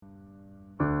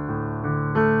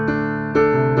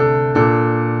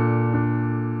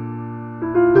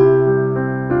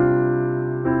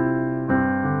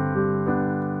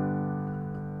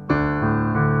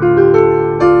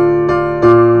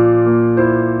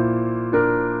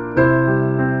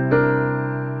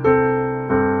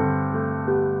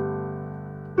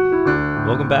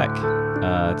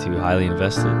to Highly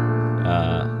Invested,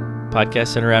 podcast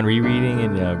centered around rereading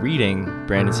and reading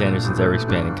Brandon Sanderson's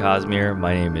ever-expanding Cosmere.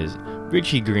 My name is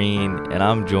Richie Green, and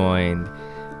I'm joined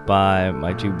by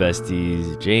my two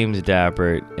besties, James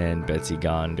Dappert and Betsy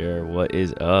Gonder. What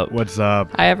is up? What's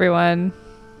up? Hi, everyone.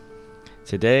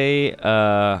 Today,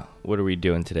 what are we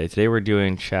doing today? Today we're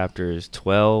doing chapters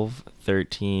 12,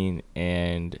 13,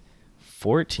 and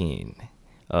 14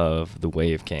 of The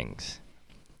Way of Kings.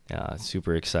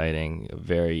 Super exciting,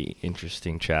 very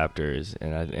interesting chapters,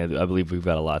 and I believe we've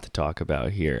got a lot to talk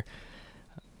about here.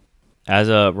 As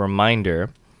a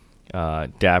reminder,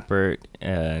 Dappert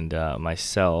and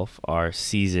myself are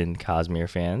seasoned Cosmere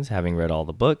fans, having read all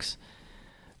the books,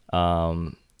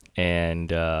 and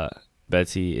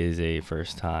Betsy is a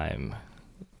first-time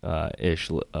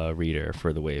reader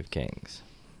for The Way of Kings.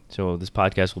 So this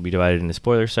podcast will be divided into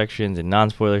spoiler sections and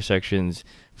non-spoiler sections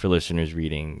for listeners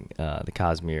reading the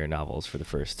Cosmere novels for the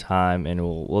first time, and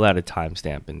we'll add a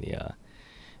timestamp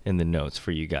in the notes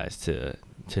for you guys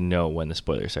to know when the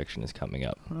spoiler section is coming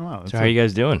up. Oh, wow, so how are you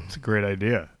guys doing? It's a great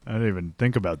idea. I didn't even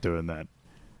think about doing that.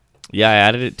 Yeah, I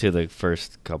added it to the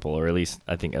first couple, or at least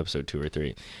I think episode 2 or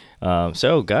 3.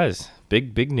 So guys,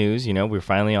 big news. You know, we're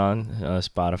finally on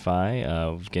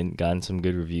Spotify. We've gotten some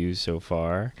good reviews so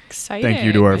far. Exciting. Thank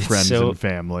you to our friends and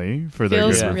family for their good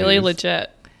Feels reviews. really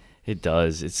legit. It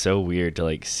does. It's so weird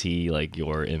to see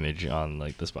your image on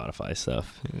the Spotify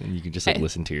stuff. You can just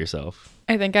listen to yourself.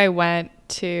 I think I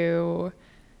looked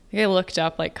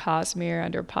up Cosmere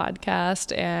under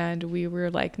podcast, and we were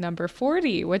number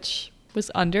 40, which was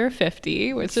under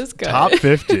 50, which is good. Top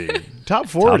 50. Top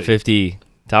 40. Top 50.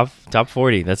 Top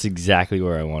 40. That's exactly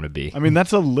where I want to be. I mean,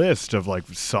 that's a list of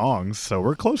songs, so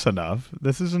we're close enough.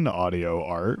 This is an audio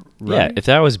art, right? Yeah, if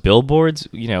that was billboards,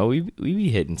 we'd be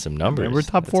hitting some numbers. Yeah, we're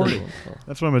top 40.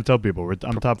 That's what I'm going to tell people.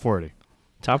 I'm top 40.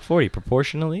 Top 40.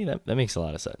 Proportionally, that makes a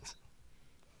lot of sense.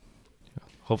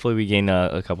 Hopefully we gain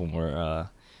a couple more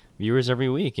viewers every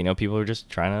week. People are just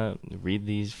trying to read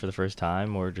these for the first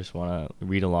time or just want to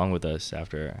read along with us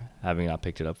after having not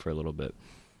picked it up for a little bit.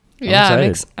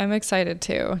 I'm excited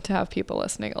too to have people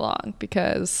listening along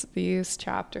because these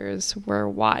chapters were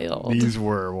wild. These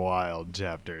were wild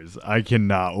chapters. I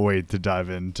cannot wait to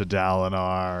dive into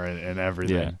Dalinar and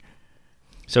everything. Yeah.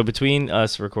 So between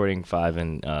us recording 5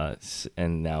 and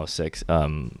now 6,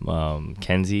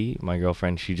 Kenzie, my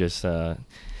girlfriend, she just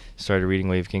started reading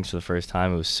Way of Kings for the first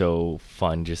time. It was so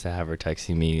fun just to have her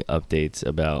texting me updates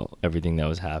about everything that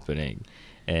was happening.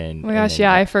 And, oh my gosh,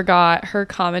 I forgot. Her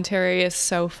commentary is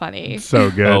so funny.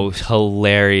 So good. Oh,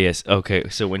 hilarious. Okay,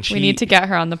 so when we need to get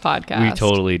her on the podcast. We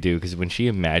totally do, because when she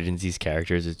imagines these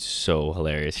characters, it's so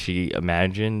hilarious. She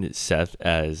imagined Seth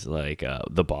as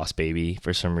the boss baby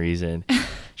for some reason.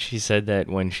 She said that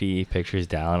when she pictures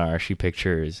Dalinar, she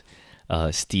pictures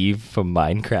Steve from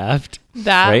Minecraft.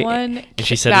 That right? one, and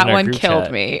she said that in our one group killed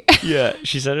chat, me. Yeah,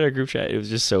 she said in our group chat, it was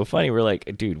just so funny. We're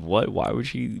like, dude, what? Why would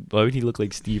he look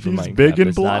like Steve from Minecraft? He's big and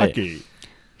That's not it. blocky.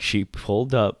 She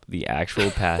pulled up the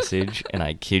actual passage, and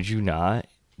I kid you not,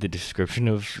 the description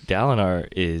of Dalinar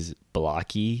is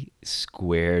blocky,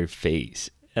 squared face.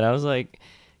 And I was like,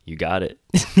 you got it.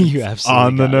 You absolutely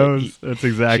on the got nose. it. That's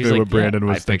exactly what Brandon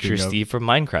was thinking I picture of. Steve from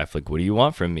Minecraft. What do you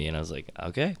want from me? And I was like,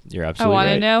 okay, you're absolutely right. I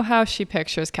want to know how she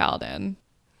pictures Kaladin.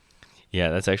 Yeah,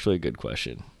 that's actually a good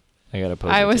question. I gotta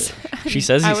pose it to her. She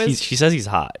says she says he's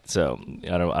hot, so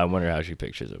I wonder how she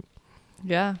pictures him.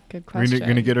 Yeah, good question. We're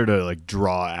gonna get her to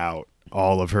draw out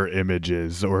all of her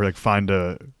images or find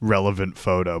a relevant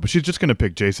photo, but she's just gonna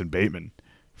pick Jason Bateman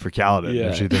for Kaladin.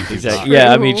 Yeah, if she thinks exactly.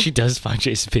 Yeah, I mean, she does find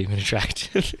Jason Bateman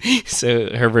attractive.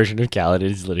 So her version of Kaladin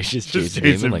is literally just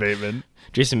Jason Bateman.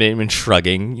 Jason Bateman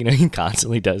shrugging. He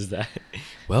constantly does that.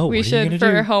 Well, we should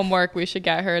for her homework. We should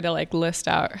get her to list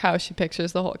out how she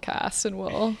pictures the whole cast, and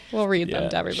we'll read them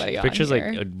to everybody. She pictures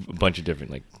here. a bunch of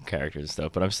different characters and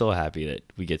stuff. But I'm still happy that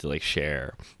we get to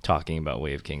share talking about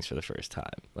Way of Kings for the first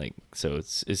time. So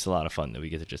it's a lot of fun that we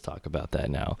get to just talk about that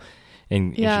now,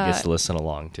 and she gets to listen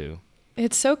along too.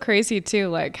 It's so crazy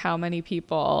too, how many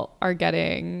people are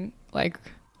getting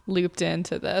looped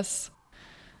into this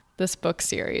book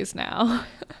series now.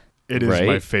 It is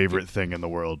my favorite thing in the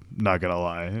world, not gonna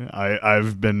lie.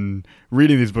 I've been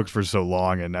reading these books for so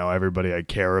long, and now everybody I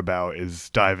care about is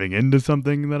diving into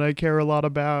something that I care a lot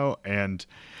about. And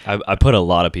I put a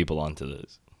lot of people onto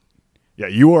this. Yeah,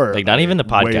 you are not even the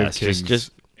podcast,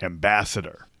 just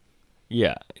ambassador.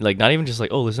 Yeah, not even just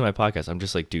oh, listen to my podcast. I'm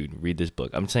just dude, read this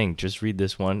book. I'm saying just read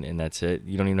this one, and that's it.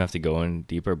 You don't even have to go in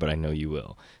deeper, but I know you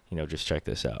will. Just check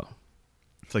this out.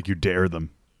 It's you dare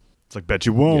them. It's bet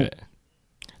you won't. Yeah.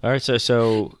 All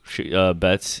right,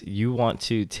 Bets, you want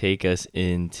to take us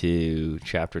into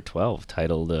chapter 12,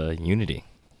 titled Unity.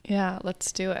 Yeah,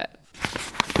 let's do it.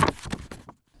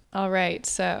 All right,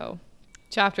 so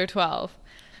chapter 12.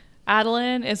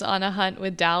 Adolin is on a hunt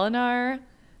with Dalinar,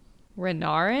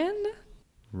 Renarin,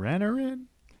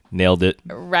 Nailed it.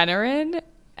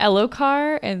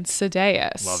 Elokar, and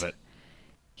Sadeas. Love it.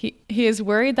 He is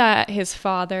worried that his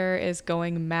father is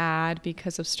going mad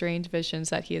because of strange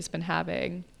visions that he has been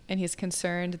having, and he's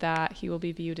concerned that he will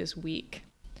be viewed as weak.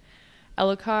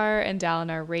 Elokar and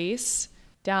Dalinar race.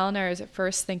 Dalinar is at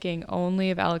first thinking only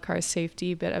of Elokar's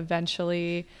safety, but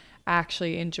eventually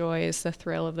actually enjoys the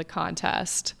thrill of the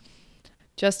contest.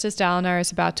 Just as Dalinar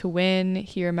is about to win,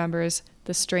 he remembers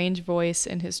the strange voice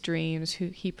in his dreams, who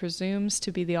he presumes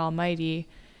to be the Almighty,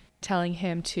 telling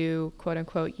him to,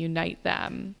 quote-unquote, unite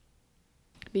them.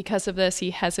 Because of this, he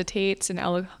hesitates, and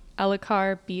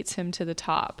Elokar beats him to the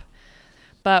top.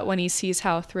 But when he sees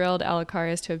how thrilled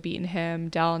Elokar is to have beaten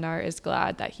him, Dalinar is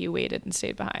glad that he waited and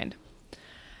stayed behind.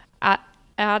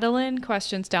 Adolin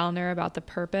questions Dalinar about the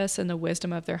purpose and the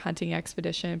wisdom of their hunting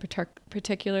expedition,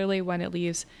 particularly when it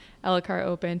leaves Elokar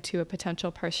open to a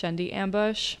potential Parshendi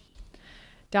ambush.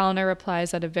 Dalinar replies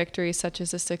that a victory such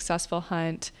as a successful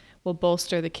hunt will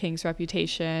bolster the king's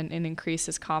reputation and increase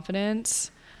his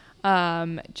confidence.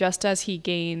 Just as he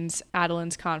gains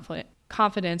Adolin's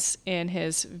confidence in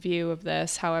his view of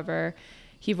this, however,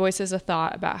 he voices a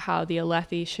thought about how the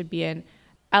Alethi should be in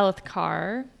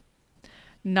Elethkar,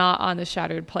 not on the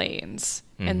Shattered Plains.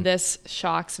 Mm-hmm. And this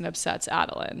shocks and upsets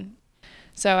Adolin.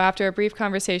 So after a brief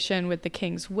conversation with the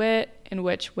king's wit, in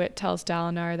which Wit tells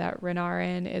Dalinar that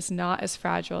Renarin is not as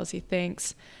fragile as he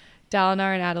thinks,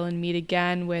 Dalinar and Adolin meet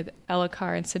again with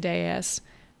Elokar and Sadeas,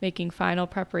 making final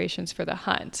preparations for the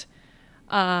hunt.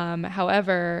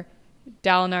 However,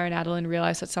 Dalinar and Adolin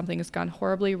realize that something has gone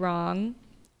horribly wrong.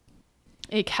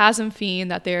 A chasm fiend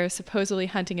that they're supposedly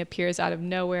hunting appears out of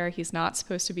nowhere. He's not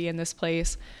supposed to be in this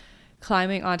place,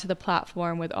 climbing onto the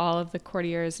platform with all of the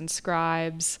courtiers and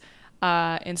scribes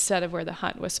instead of where the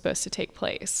hunt was supposed to take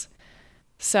place.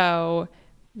 So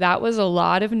that was a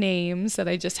lot of names that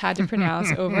I just had to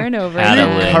pronounce over and over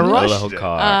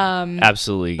again.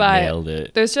 Absolutely nailed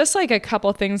it. There's just like a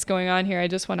couple things going on here I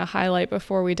just want to highlight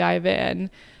before we dive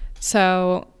in.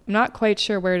 So I'm not quite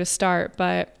sure where to start,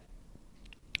 but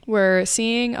we're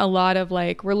seeing a lot of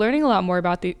we're learning a lot more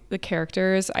about the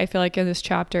characters. I feel like in this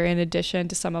chapter, in addition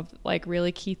to some of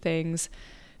really key things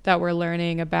that we're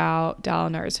learning about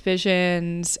Dalinar's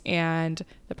visions and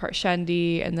the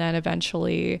Parshendi, and then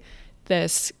eventually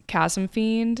this chasm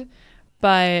fiend.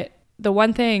 But the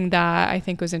one thing that I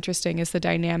think was interesting is the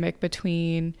dynamic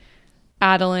between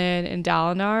Adolin and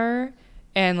Dalinar,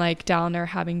 and Dalinar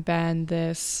having been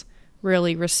this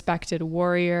really respected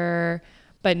warrior,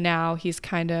 but now he's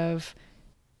kind of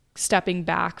stepping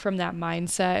back from that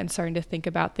mindset and starting to think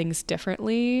about things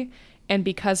differently. And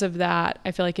because of that,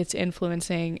 I feel like it's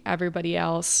influencing everybody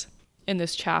else in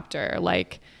this chapter.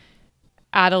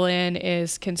 Adolin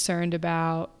is concerned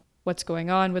about what's going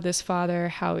on with his father,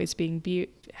 how he's being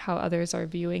how others are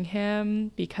viewing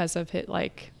him because of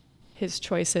his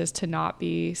choices to not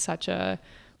be such a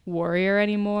warrior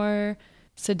anymore.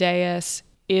 Sadeas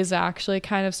is actually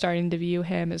kind of starting to view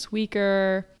him as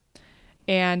weaker,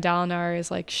 and Dalinar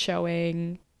is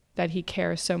showing that he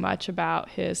cares so much about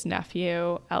his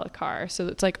nephew Elokar. So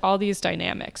it's all these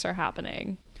dynamics are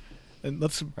happening. And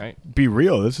let's be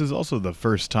real, this is also the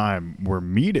first time we're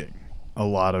meeting a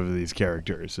lot of these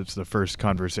characters. It's the first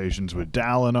conversations with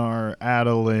Dalinar,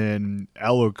 Adolin,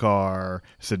 Elokar,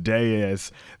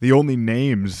 Sadeas. The only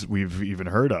names we've even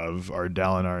heard of are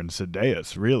Dalinar and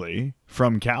Sadeas, really,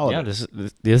 from Kaladin. Yeah,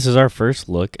 this is our first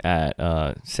look at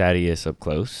Sadeas up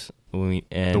close. The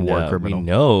war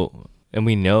criminal.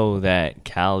 We know that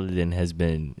Kaladin has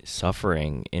been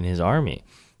suffering in his army.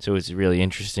 So it's really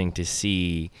interesting to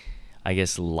see, I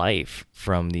guess, life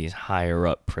from these higher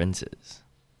up princes.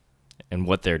 And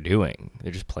what they're doing.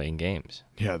 They're just playing games.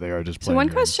 Yeah, they are just playing So one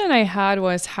games. question I had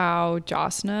was how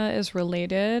Josna is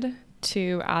related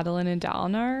to Adolin and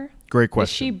Dalinar. Great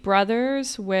question. Is she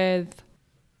brothers with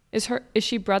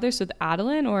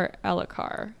Adolin or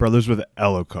Elokar? Brothers with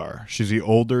Elokar. She's the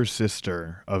older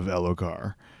sister of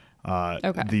Elokar.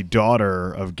 The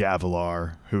daughter of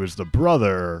Gavilar, who is the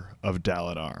brother of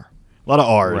Dalinar. A lot of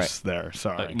R's there.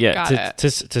 Sorry.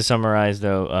 To summarize,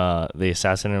 though, the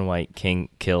assassin in white king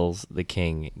kills the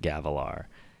king Gavilar.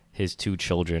 His two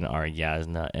children are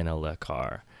Yasna and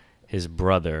Elokar. His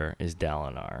brother is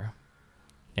Dalinar.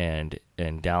 And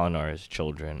Dalinar's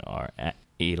children are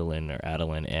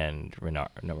Adolin and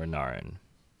Renarin.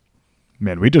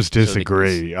 Man, we just So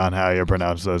disagree on how you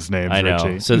pronounce those names, I know.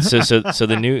 Richie. So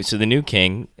the new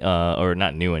king, or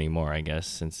not new anymore, I guess,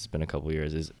 since it's been a couple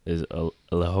years, is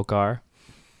Alehokar,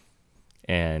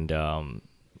 and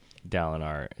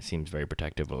Dalinar seems very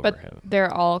protective over But him.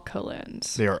 they're all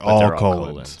Colons. They are But all they're all Colons.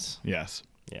 Colons. Yes.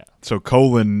 Yeah. So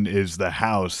Colon is the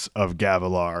house of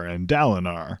Gavilar and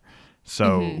Dalinar.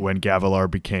 So when Gavilar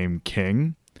became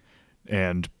king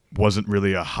and wasn't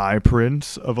really a high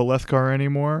prince of Alethkar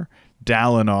anymore,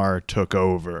 Dalinar took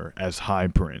over as high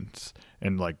prince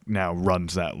and like now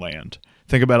runs that land.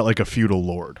 Think about it like a feudal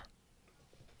lord.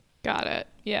 Got it.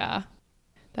 Yeah.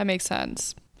 That makes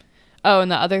sense. Oh,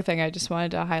 and the other thing I just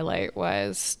wanted to highlight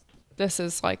was this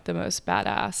is like the most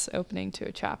badass opening to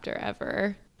a chapter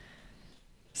ever.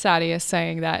 Sadeas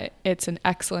saying that it's an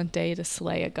excellent day to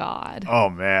slay a god. Oh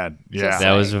man, yeah. Just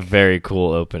That was a like- very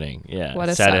cool opening. Yeah. What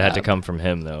a Sad it had to setup. come from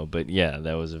him though, but yeah,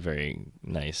 that was a very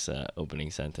nice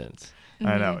opening sentence.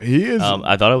 I know. He is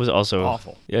I thought it was also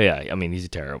awful. Yeah. I mean, he's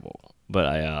terrible, but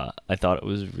I thought it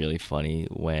was really funny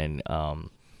when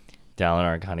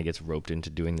Dalinar kind of gets roped into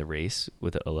doing the race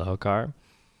with Alehokar,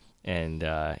 and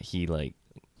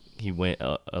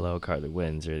Alehokar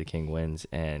wins, or the king wins,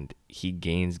 and he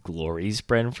gains glory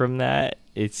spread from that.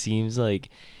 It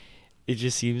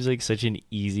just seems like such an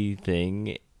easy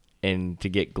thing, and to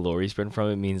get glory spread from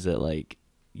it means that like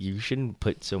you shouldn't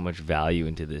put so much value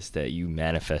into this, that you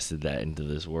manifested that into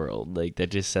this world. Like that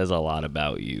just says a lot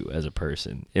about you as a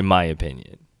person, in my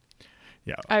opinion.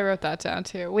 Yeah. I wrote that down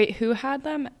too. Wait, who had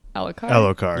them? Elokar?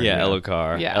 Elokar. Yeah,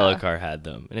 Elokar. Yeah. Elokar had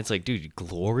them. And it's like, dude,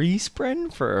 glory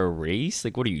spread for a race?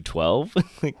 Like, what are you, 12?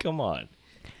 Like, come on.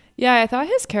 Yeah, I thought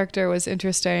his character was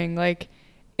interesting. Like,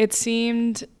 it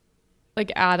seemed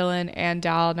like Adolin and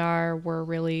Dalinar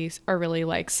are really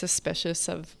like suspicious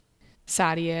of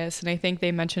Sadeas, and I think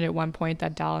they mentioned at one point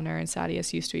that Dalinar and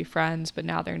Sadeas used to be friends, but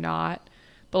now they're not.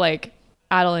 But like,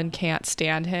 Adolin can't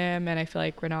stand him, and I feel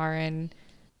like Renarin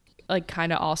like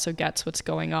kind of also gets what's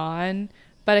going on.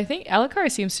 But I think Elokar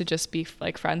seems to just be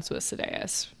like friends with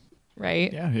Sadeas,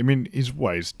 right? Yeah, I mean, he's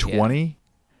 20,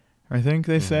 I think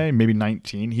they say, maybe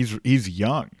 19. He's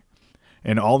young.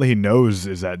 And all he knows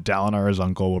is that Dalinar, his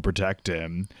uncle, will protect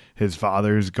him. His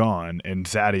father's gone, and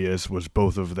Sadeas was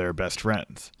both of their best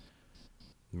friends.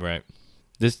 Right.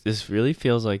 This really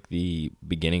feels like the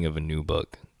beginning of a new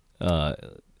book.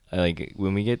 Like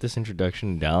when we get this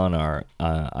introduction to Dalinar,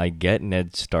 I get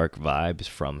Ned Stark vibes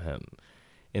from him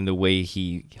in the way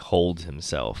he holds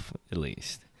himself, at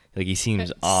least. Like he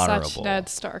seems honorable. Such Ned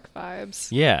Stark vibes.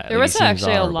 Yeah. There like, was he seems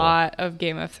actually honorable. a lot of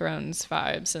Game of Thrones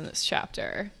vibes in this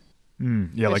chapter.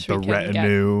 Yeah, like Which the we can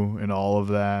retinue and all of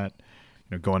that.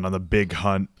 Going on the big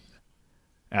hunt.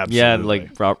 Absolutely. Yeah,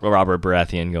 like Robert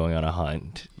Baratheon going on a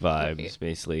hunt vibes, Right.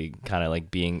 basically kind of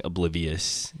like being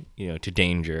oblivious, to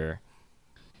danger.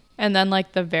 And then like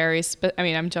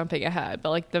I'm jumping ahead, but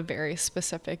like the very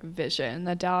specific vision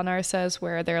that Dalinar says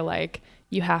where they're like,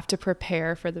 you have to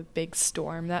prepare for the big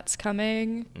storm that's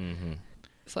coming. Mm-hmm.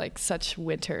 It's like such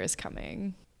winter is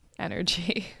coming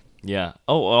energy. Yeah.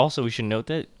 Oh, also we should note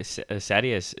that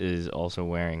Sadeas is also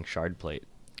wearing shard plate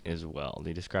as well.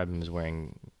 They describe him as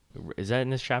wearing. Is that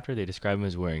in this chapter? They describe him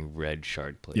as wearing red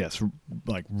shard plate. Yes,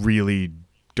 like really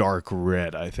dark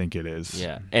red, I think it is.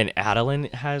 Yeah, and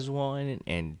Adolin has one,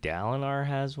 and Dalinar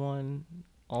has one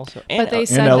also. But they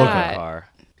said and that.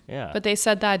 Yeah. But they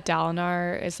said that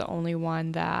Dalinar is the only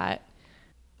one that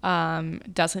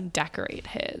doesn't decorate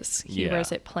his. He Yeah.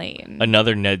 wears it plain.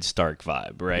 Another Ned Stark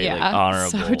vibe, right? Yeah, like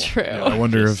honorable. so true. Yeah, I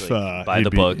wonder Just, if like, by he'd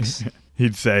the books.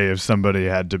 He'd say if somebody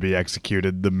had to be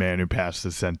executed, the man who passed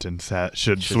the sentence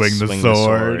should Should swing the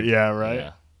sword. Yeah, right.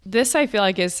 Yeah. This I feel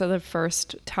like is the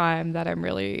first time that I'm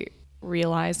really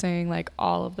realizing like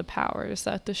all of the powers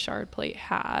that the shard plate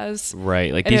has.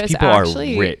 Right, like And these it's people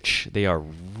actually- are rich. They are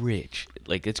rich.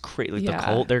 Like it's crazy. Like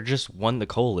Yeah. they're just the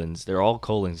Colons. They're all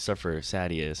Colons except for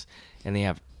Sadeas, and they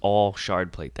have all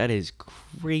shard plate. That is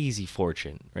crazy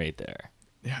fortune right there.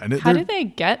 Yeah, and How they're do they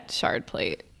get shard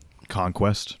plate?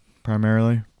 conquest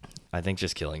primarily. I think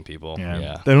just killing people. Yeah,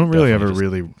 Yeah, they don't really ever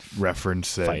definitely really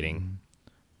reference it. fighting.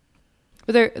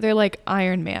 But they're like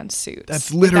Iron Man suits.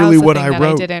 That's Like, literally was the what thing I that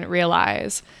wrote. I didn't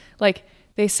realize. Like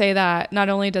they say that not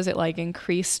only does it like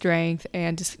increase strength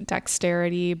and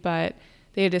dexterity, but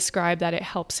they describe that it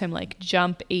helps him like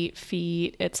jump 8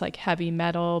 feet. It's like heavy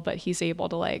metal, but he's able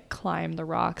to like climb the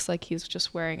rocks like he's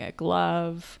just wearing a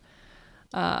glove.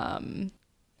 And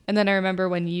then I remember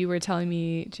when you were telling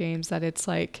me, James, that it's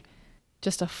like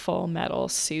just a full metal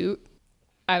suit.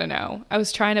 I don't know. I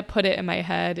was trying to put it in my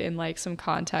head in like some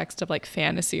context of like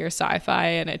fantasy or sci-fi,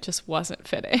 and it just wasn't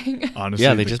fitting. Honestly,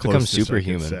 Yeah, they just become closest I could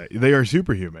superhuman. say. They are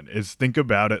superhuman. Think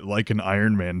about it like an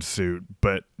Iron Man suit,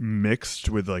 but mixed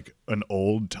with like an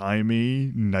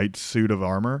old-timey knight suit of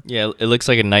armor. Yeah, it looks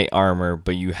like a knight armor,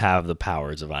 but you have the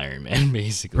powers of Iron Man,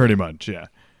 basically. Pretty much, yeah.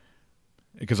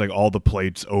 Because like all the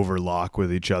plates overlock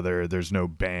with each other. There's no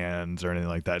bands or anything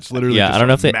like that. It's literally just I don't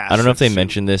know if they suit.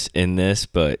 mentioned this in this,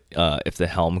 but if the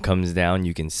helm comes down,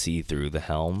 you can see through the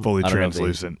helm. Fully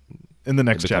translucent. In the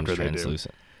next chapter, they do.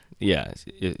 Yeah,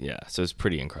 yeah. So it's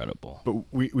pretty incredible. But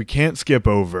we can't skip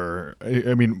over.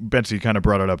 I mean, Betsy kind of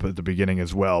brought it up at the beginning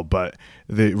as well. But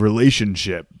the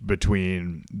relationship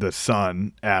between the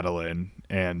son Adolin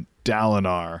and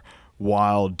Dalinar,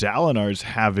 while Dalinar's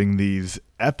having these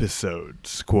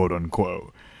episodes, quote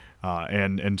unquote.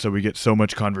 And so we get so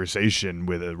much conversation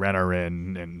with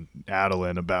Renarin and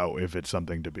Adolin about if it's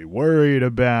something to be worried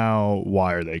about,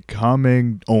 why are they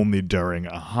coming only during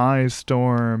a high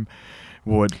storm,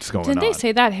 what's going on. Didn't they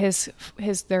say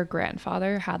that their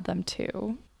grandfather had them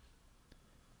too?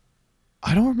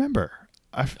 I don't remember.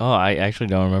 I actually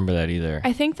don't remember that either.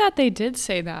 I think that they did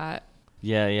say that.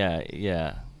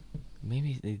 Yeah.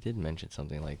 Maybe they did mention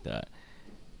something like that.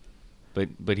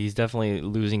 But he's definitely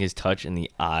losing his touch in the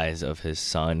eyes of his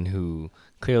son, who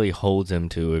clearly holds him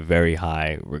to a very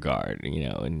high regard,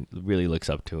 and really looks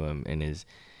up to him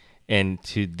and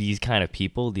to these kind of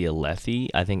people, the Alethi.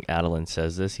 I think Adolin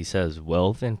says this. He says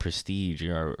wealth and prestige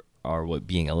are what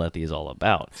being Alethi is all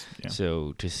about. Yeah.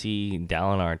 So to see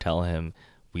Dalinar tell him,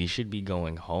 we should be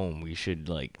going home. We should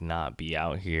not be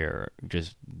out here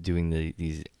just doing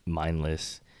these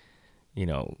mindless,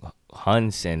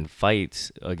 hunts and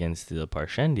fights against the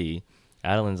Parshendi.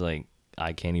 Adolin's like,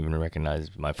 I can't even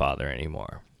recognize my father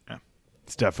anymore. Yeah,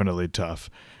 it's definitely tough.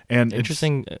 And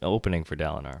interesting opening for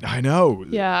Dalinar. I know.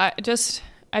 Yeah, I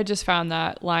just found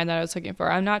that line that I was looking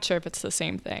for. I'm not sure if it's the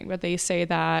same thing, but they say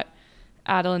that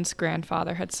Adolin's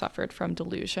grandfather had suffered from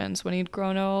delusions when he'd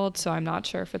grown old, so I'm not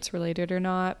sure if it's related or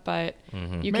not, but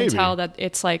you can tell that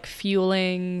it's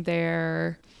fueling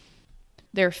their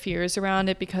fears around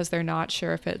it, because they're not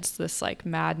sure if it's this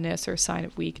madness or sign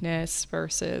of weakness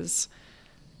versus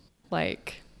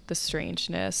the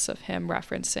strangeness of him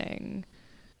referencing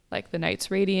the Night's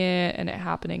Radiant and it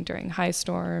happening during high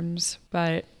storms.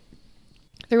 But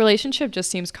the relationship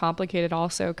just seems complicated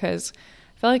also, because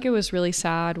I felt like it was really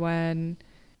sad when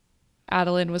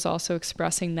Adolin was also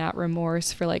expressing that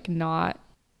remorse for not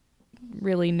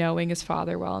really knowing his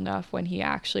father well enough when he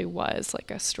actually was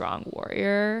a strong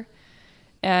warrior.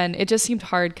 And it just seemed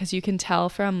hard because you can tell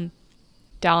from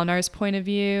Dalinar's point of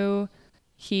view,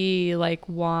 he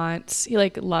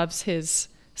loves his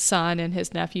son and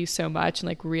his nephew so much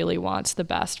and really wants the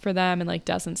best for them and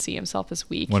doesn't see himself as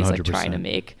weak. 100%. He's trying to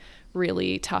make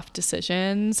really tough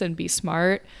decisions and be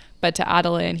smart. But to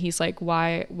Adolin, he's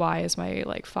why is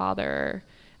my father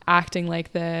acting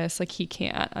like this? He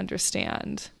can't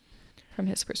understand from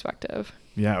his perspective.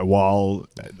 Yeah, while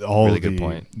all really good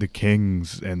point. The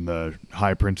kings and the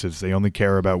high princes, they only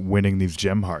care about winning these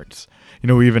gem hearts.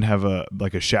 We even have a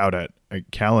shout at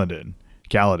Kaladin.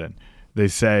 They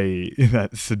say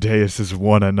that Sadeas has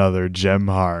won another gem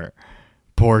heart.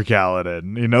 Poor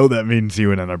Kaladin. That means he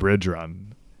went on a bridge run.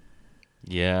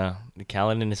 Yeah, the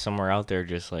Kaladin is somewhere out there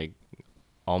just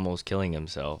almost killing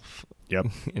himself. Yep.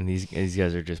 And these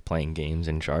guys are just playing games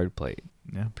in shard plate.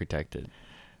 Yeah. Protected.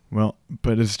 Well,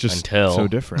 but it's just until so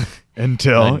different.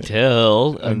 Until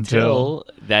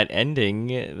that ending,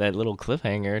 that little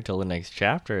cliffhanger till the next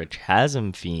chapter, a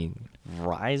Chasm fiend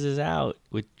rises out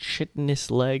with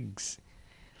chitinous legs.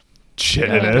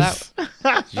 Chitinous?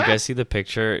 Did you guys see the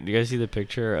picture? Do you guys see the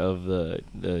picture of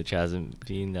the Chasm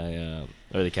fiend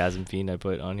or the Chasm fiend I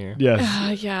put on here?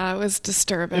 Yes. Yeah, it was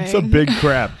disturbing. It's a big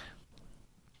crab.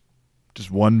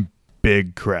 Just one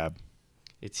big crab.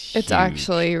 It's huge. It's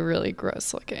actually really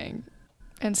gross looking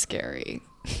and scary.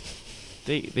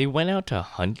 They went out to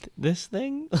hunt this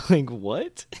thing?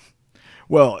 What?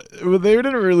 Well, they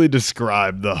didn't really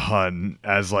describe the hunt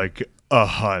as a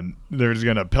hunt. They're just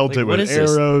gonna pelt it with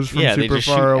arrows from super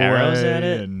far away, arrows at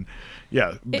it? and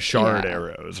shard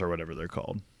arrows or whatever they're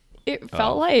called. It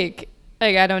felt like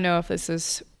I don't know if this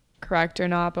is correct or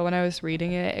not, but when I was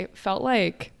reading it, it felt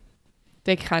like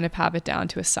they kind of have it down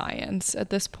to a science at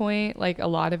this point. A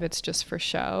lot of it's just for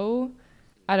show.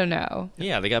 I don't know.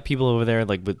 Yeah, they got people over there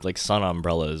with sun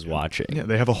umbrellas watching. Yeah,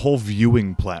 they have a whole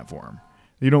viewing platform.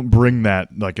 You don't bring that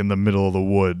in the middle of the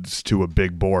woods to a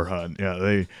big boar hunt.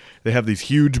 Yeah, they have these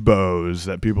huge bows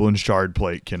that people in shard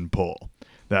plate can pull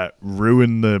that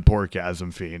ruin the poor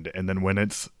Chasm fiend, and then when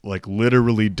it's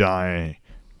literally dying,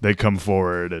 they come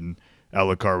forward and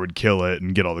Elhokar would kill it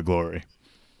and get all the glory.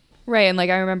 Right, and like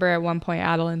I remember at one point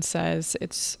Adolin says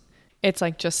it's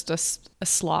like just a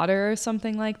slaughter or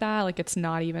something like that. Like it's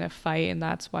not even a fight, and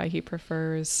that's why he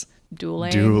prefers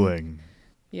dueling.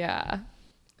 Yeah.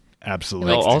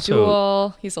 Absolutely. He likes Also- to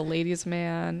duel. He's a ladies'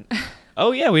 man.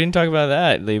 Oh yeah, we didn't talk about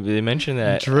that. They mentioned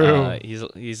that. True.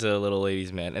 He's a little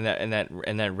ladies' man, and that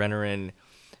Renarin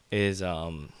is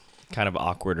kind of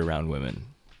awkward around women,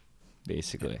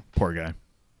 basically. Poor guy.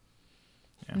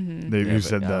 Yeah. Mhm. You but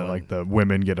said that like the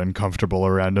women get uncomfortable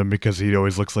around him because he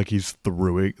always looks like he's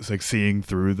like seeing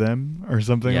through them or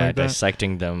something Yeah, like that.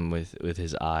 dissecting them with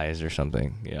his eyes or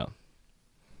something. Yeah.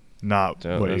 Not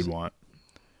So what those- he'd want.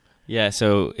 Yeah,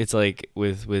 so it's like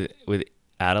with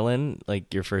Adolin,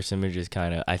 like your first image is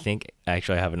kind of. I think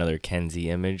actually I have another Kenzie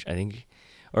image. I think,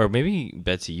 or maybe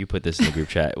Betsy, you put this in the group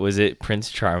chat. Was it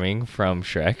Prince Charming from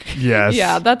Shrek? Yes.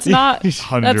 Yeah, that's not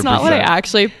 100%. what I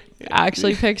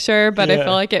actually picture, but I Yeah.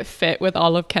 feel like it fit with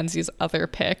all of Kenzie's other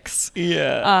picks.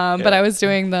 Yeah. But I was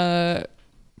doing the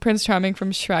Prince Charming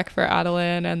from Shrek for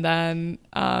Adolin, and then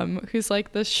who's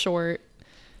like the short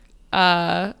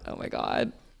oh my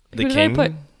god. The Who king.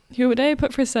 did I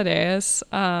put for Sadeas?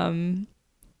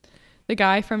 The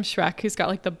guy from Shrek who's got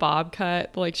like the bob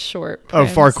cut, the like short Oh,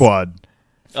 prince. Farquaad.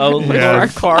 Oh, Yeah. Lord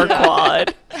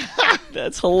Farquaad.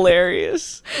 That's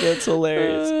hilarious. That's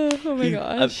hilarious. Oh my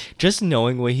gosh. Just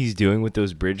knowing what he's doing with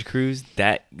those bridge crews,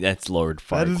 that's Lord Farquaad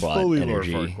That is fully Lord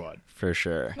energy Farquaad. for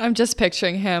sure. I'm just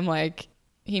picturing him like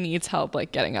he needs help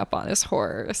like getting up on his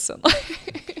horse and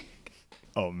like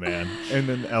Oh man. And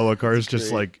then Elhokar is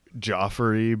just great. like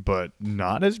Joffrey, but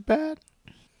not as bad.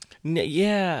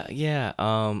 Yeah.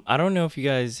 I don't know if you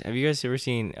guys have you guys ever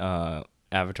seen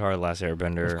Avatar: The Last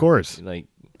Airbender? Of course. Like,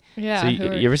 yeah. so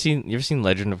you ever seen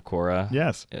Legend of Korra?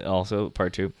 Yes. Also,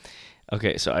 part 2.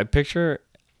 Okay, so I picture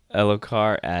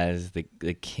Elhokar as the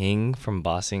king from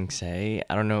Ba Sing Se.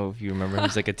 I don't know if you remember.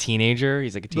 He's like a teenager.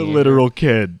 He's like a The teenager. literal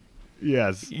kid.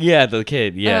 Yes. Yeah, the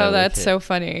kid. Yeah. oh, the that's kid. so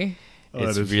funny. Oh,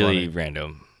 It's that is really funny.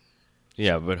 random.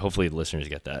 Yeah, but hopefully the listeners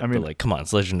get that. I mean- but like, come on,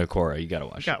 it's Legend of Korra. You gotta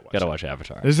watch. Gotta Watch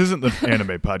Avatar. This isn't the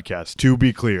anime podcast. To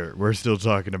be clear, we're still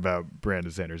talking about Brandon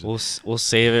Sanderson. We'll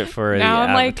save it for Now the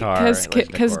I'm like Avatar.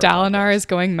 because Dalinar is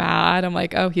going mad. I'm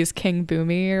like, oh, he's King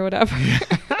Boomy or whatever.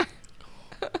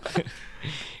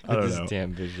 I don't His know.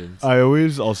 damn visions. I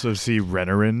always also see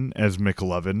Renarin as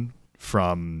McLovin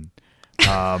from.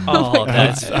 Oh,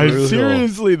 that's I brutal.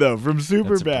 seriously though, from That's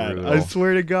Superbad. I brutal.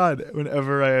 swear to God,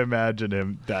 whenever I imagine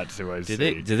him, that's who I see.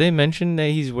 Did they mention that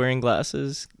he's wearing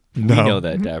glasses? No. We know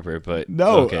that, Dapper, but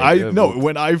No, okay, no.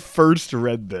 When I first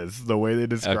read this, the way they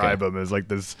describe Okay. him is like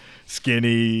this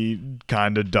skinny,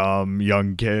 kind of dumb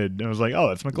young kid. And I was like, oh,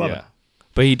 that's McLovin. Yeah.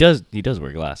 But he does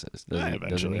wear glasses. Doesn't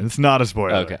Eventually, he? it's not a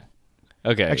spoiler.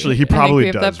 Okay. Actually, he I think probably we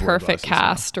have does the wear perfect glasses now.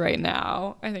 cast right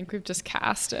now. I think we've just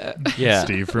cast it. Yeah.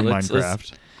 Steve from Let's-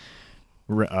 Minecraft.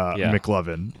 Yeah.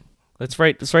 McLovin. Let's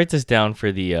write this down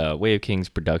for the Way of Kings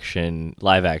production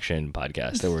live action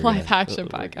podcast that we're Live action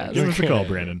podcast. Give us a call,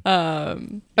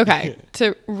 Brandon. Okay,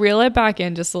 to reel it back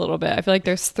in just a little bit, I feel like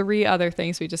there's 3 other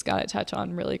things we just got to touch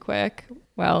on really quick.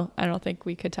 Well, I don't think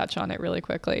we could touch on it really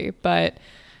quickly, but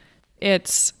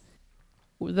it's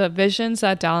the visions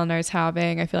that Dalinar's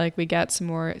having. I feel like we get some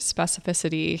more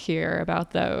specificity here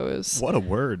about those. What a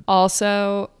word.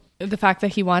 Also, the fact that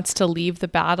he wants to leave the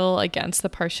battle against the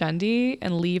Parshendi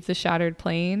and leave the Shattered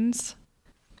Plains.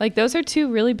 Like, those are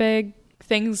 2 really big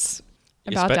things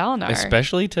about Dalinar.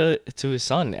 especially to his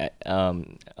son,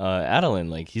 Adolin.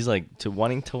 Like he's like to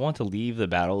want to leave the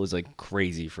battle is like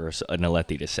crazy for an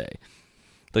Alethi to say.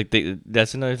 Like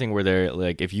that's another thing where they're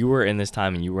like, if you were in this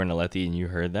time and you were an Alethi and you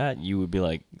heard that, you would be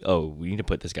like, oh, we need to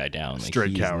put this guy down. Like, Straight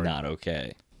he's coward. not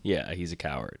okay. Yeah, he's a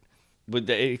coward. But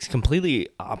it's completely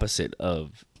opposite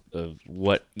of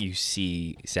what you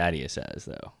see Sadeas as,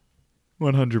 though.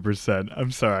 100%.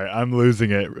 I'm sorry. I'm losing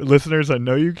it. Listeners, I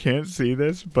know you can't see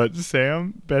this, but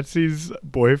Sam, Betsy's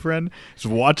boyfriend, is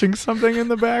watching something in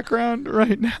the background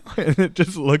right now, and it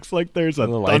just looks like there's a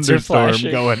The lights are thunderstorm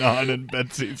flashing. going on in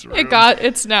Betsy's room.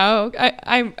 It's now.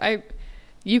 I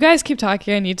you guys keep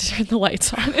talking. I need to turn the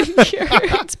lights on in here.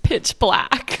 It's pitch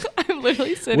black. I'm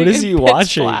literally sitting What is in he pitch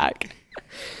watching? black.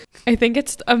 I think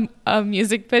it's a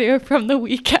music video from The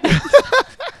Weeknd.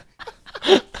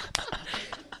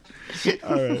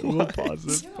 All right, we'll pause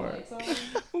this part.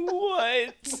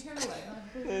 What?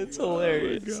 It's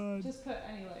hilarious. God. Just put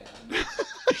any light on.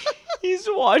 He's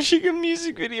watching a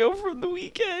music video from The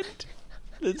Weeknd.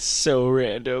 That's so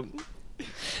random.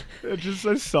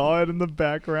 I saw it in the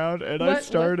background, and I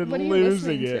started what are you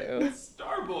losing listening it. to?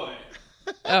 Starboy.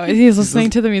 Oh, he's listening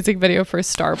to the music video for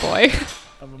Starboy.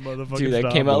 I'm a motherfucking Dude,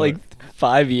 that came out Starboy. like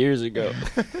 5 years ago.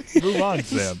 Move on,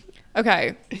 Sam.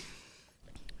 Okay.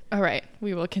 All right,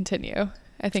 we will continue.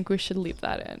 I think we should leave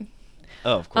that in.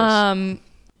 Oh, of course.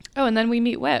 Oh, and then we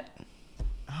meet Wit.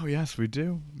 Oh yes, we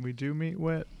do. We do meet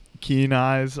Wit. Keen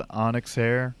eyes, onyx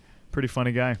hair, pretty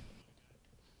funny guy.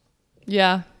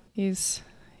 Yeah, he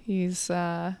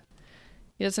doesn't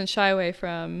shy away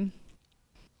from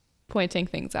pointing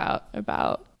things out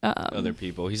about Other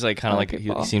people. He's like kind of like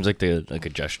he seems like a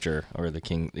gesture or the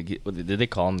king. Did they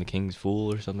call him the King's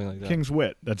Fool or something like that? King's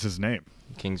Wit. That's his name.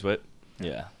 King's Wit.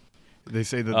 Yeah. They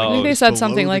say that. Oh. I think they he's said below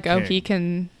something the like, "Oh, king. he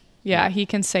can." Yeah, he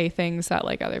can say things that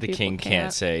like other The people king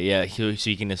can't say. Yeah, so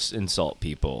he can insult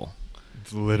people.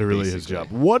 It's literally his Basically.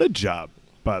 job. What a job,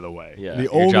 by the way. Yeah. The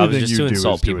Your only job thing is just you to do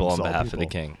insult is to people on insult behalf of the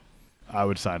people. king. I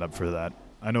would sign up for that.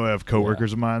 I know I have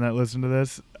coworkers of mine that listen to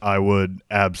this. I would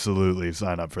absolutely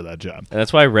sign up for that job. And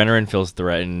that's why Renarin feels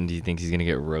threatened. He thinks he's gonna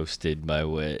get roasted by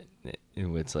Wit.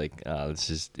 And Wit's like,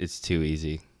 it's too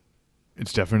easy.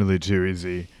 It's definitely too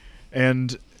easy.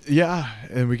 And yeah,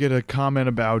 and we get a comment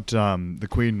about the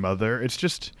Queen Mother. It's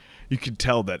just, you could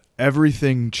tell that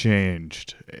everything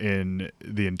changed in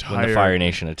the entire... When the Fire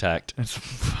Nation attacked. It's,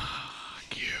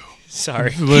 fuck you. Sorry.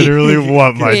 That's literally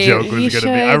what my Wait, joke you was going to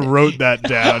be. I should- wrote that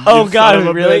down. Oh you God! son of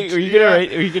a Really? bitch. Were you gonna Yeah.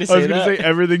 write? Were you gonna I say was going that? to say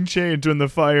everything changed when the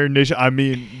Fire Nation, I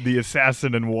mean the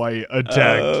assassin in white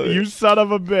attacked. Oh. You son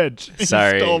of a bitch.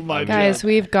 Sorry. You stole my Guys, joke.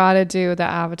 we've got to do the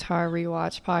Avatar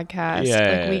rewatch podcast.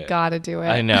 Yeah, We got to do it.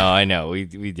 I know. We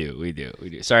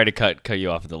do. Sorry to cut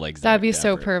you off at the legs. That'd there, be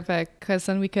so Dapper. perfect because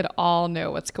then we could all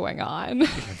know what's going on.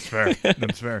 That's fair.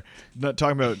 That's fair. Not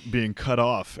talking about being cut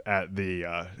off at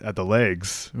the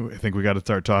legs. I think we got to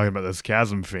start talking about this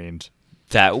chasm fiend.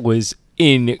 That was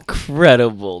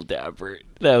incredible, Dapper.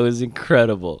 That was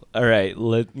incredible. All right,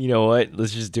 you know what?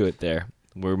 Let's just do it there.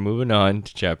 We're moving on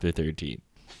to chapter 13.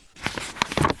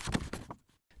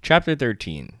 Chapter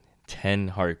 13, 10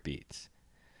 Heartbeats.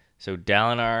 So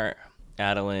Dalinar,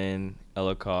 Adolin,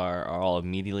 Elokar are all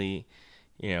immediately,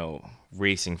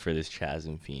 racing for this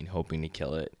Chasm Fiend, hoping to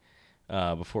kill it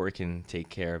before it can take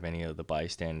care of any of the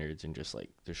bystanders and just,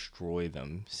 destroy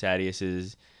them.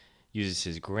 Sadeas uses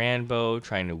his grand bow,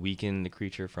 trying to weaken the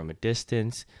creature from a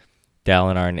distance.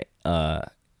 Dalinar and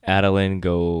Adolin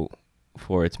go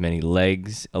for its many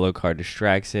legs. Elokar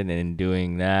distracts it, and in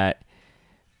doing that,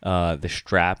 the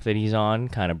strap that he's on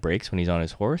kind of breaks when he's on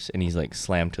his horse, and he's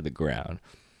slammed to the ground.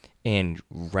 And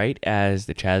right as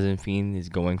the Chasm Fiend is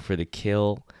going for the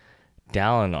kill,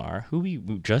 Dalinar, who we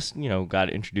just got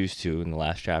introduced to in the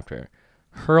last chapter,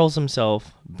 hurls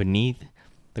himself beneath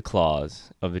the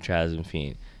claws of the Chasm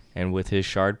Fiend, and with his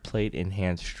shard plate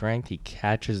enhanced strength, he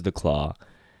catches the claw,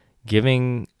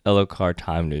 giving Elokar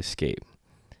time to escape.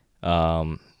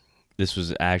 This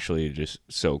was actually just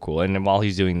so cool. And then while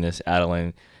he's doing this,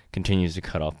 Adolin continues to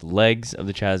cut off the legs of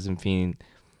the Chasm Fiend,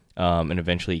 and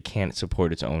eventually it can't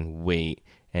support its own weight,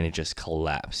 and it just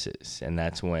collapses. And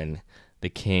that's when the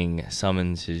king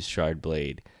summons his shard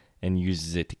blade and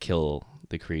uses it to kill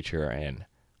the creature and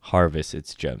harvest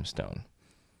its gemstone.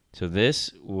 So this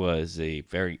was a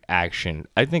very I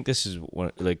think this is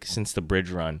one, since the bridge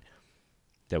run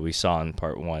that we saw in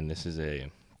part 1, this is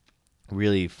a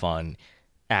really fun,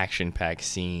 action-packed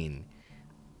scene.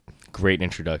 Great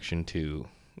introduction to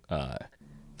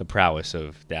the prowess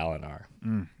of Dalinar.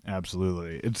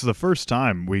 Absolutely. It's the first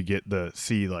time we get to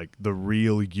see the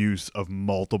real use of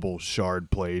multiple shard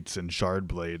plates and shard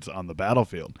blades on the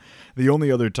battlefield. The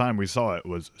only other time we saw it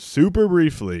was super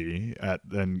briefly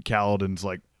in Kaladin's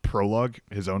prologue,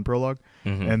 his own prologue,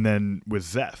 and then with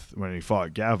Zeth when he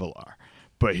fought Gavilar.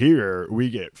 But here we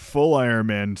get full Iron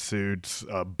Man suits,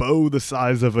 a bow the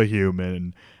size of a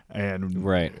human, and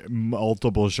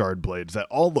multiple shard blades that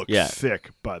all look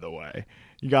sick, by the way.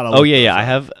 You gotta look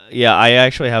I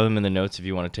actually have them in the notes if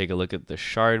you want to take a look at the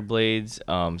shard blades.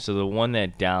 So the one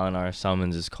that Dalinar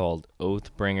summons is called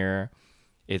Oathbringer.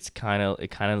 It kind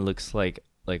of looks like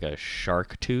a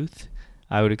shark tooth.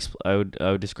 I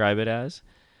would describe it as.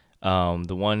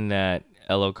 The one that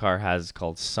Elokar has is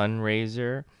called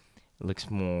Sunraiser. It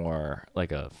looks more I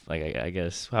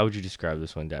guess, how would you describe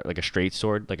this one, Dad? Like a straight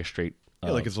sword,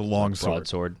 it's a long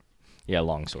broadsword. Yeah,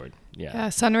 long sword. Yeah.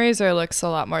 Sunraiser looks a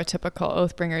lot more typical.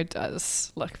 Oathbringer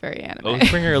does look very anime.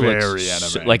 Oathbringer Very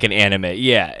looks anime. like an anime.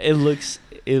 Yeah, it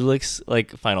looks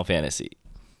like Final Fantasy.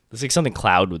 It's like something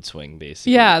Cloud would swing,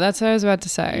 basically. Yeah, that's what I was about to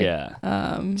say.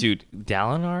 Yeah. Dude,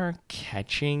 Dalinar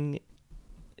catching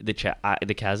the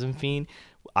Chasm Fiend.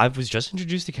 I was just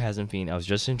introduced to Chasm Fiend. I was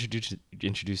just introduced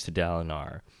to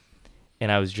Dalinar.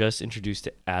 And I was just introduced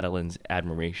to Adolin's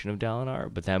admiration of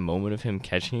Dalinar. But that moment of him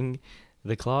catching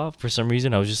the claw, for some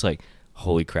reason, I was just like,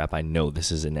 holy crap, I know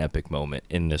this is an epic moment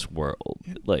in this world.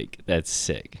 Like, that's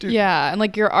sick. Dude. Yeah, and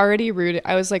like you're already rooting.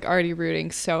 I was like already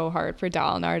rooting so hard for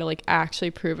Dalinar to like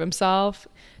actually prove himself.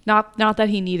 Not that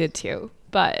he needed to,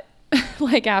 but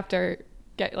like after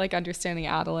understanding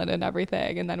Adolin and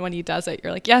everything, and then when he does it,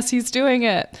 you're like, yes, he's doing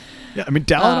it. Yeah, I mean,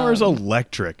 Dalinar is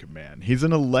electric, man. He's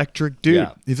an electric dude.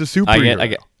 Yeah. He's a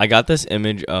superhero. I got this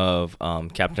image of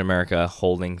Captain America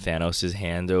holding Thanos'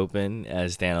 hand open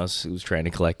as Thanos was trying to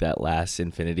collect that last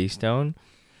Infinity Stone.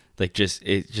 Like,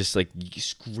 just like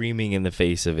screaming in the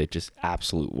face of it, just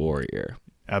absolute warrior.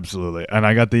 Absolutely. And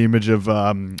I got the image of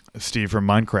Steve from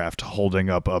Minecraft holding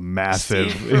up a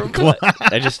massive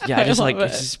I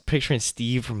just picturing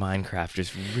Steve from Minecraft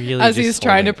just really as he's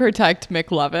trying to protect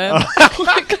McLovin.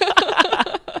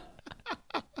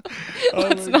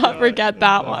 Let's not forget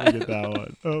that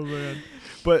one. Oh man.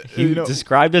 But he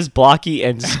described as blocky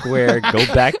and square. Go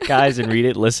back, guys, and read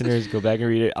it. Listeners, go back and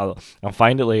read it. I'll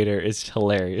find it later. It's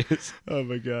hilarious. Oh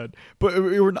my god! But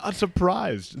we were not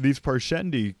surprised. These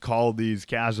Parshendi call these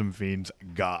chasm fiends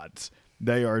gods.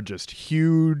 They are just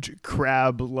huge,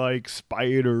 crab-like,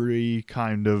 spidery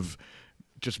kind of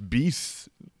just beasts.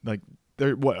 Like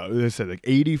they're they said, like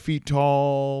 80 feet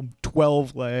tall,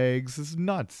 12 legs. This is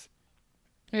nuts.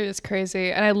 It is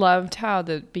crazy. And I loved how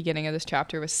the beginning of this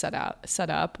chapter was set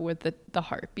up with the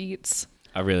heartbeats.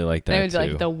 I really like that. And it would be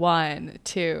too. like the 1,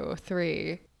 2,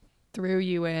 3 threw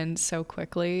you in so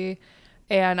quickly.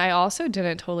 And I also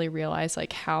didn't totally realize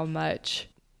like how much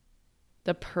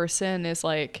the person is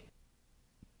like,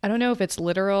 I don't know if it's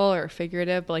literal or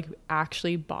figurative, but like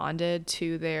actually bonded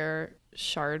to their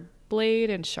shard blade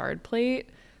and shard plate.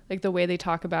 Like the way they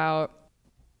talk about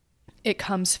it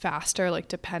comes faster, like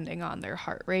depending on their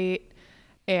heart rate.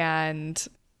 And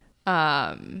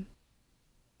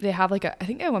they have like I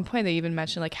think at one point they even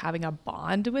mentioned like having a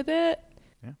bond with it.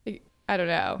 Yeah. Like, I don't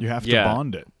know. You have to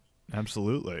bond it.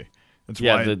 Absolutely. That's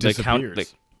why it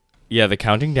disappears. The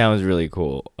counting down is really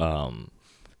cool.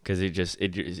 Because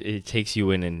it takes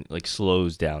you in and like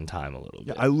slows down time a little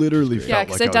bit. I literally felt like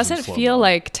because it doesn't feel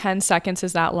like 10 seconds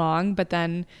is that long, but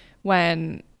then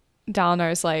when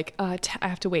Dalinar's like, I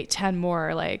have to wait 10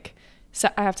 more, like, so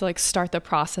I have to like start the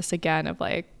process again of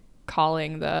like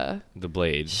calling the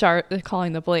blade,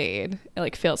 calling the blade. It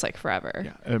like feels like forever.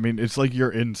 Yeah, I mean, it's like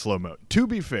you're in slow mo. To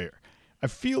be fair, I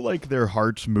feel like their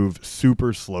hearts move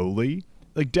super slowly.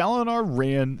 Like Dalinar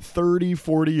ran 30,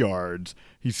 40 yards.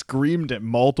 He screamed at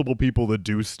multiple people to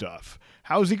do stuff.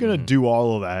 How is he going to do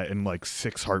all of that in like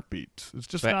 6 heartbeats? It's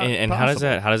just not and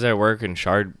possible. how does that work in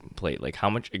shard plate? Like how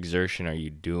much exertion are you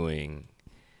doing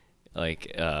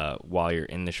like while you're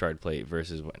in the shard plate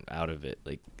versus when out of it?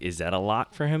 Like is that a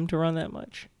lot for him to run that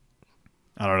much?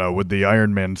 I don't know. With the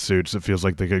Iron Man suits, it feels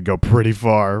like they could go pretty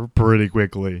far pretty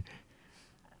quickly.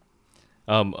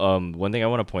 One thing I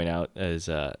want to point out is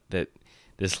that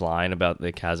this line about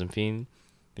the Chasm Fiend.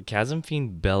 The Chasm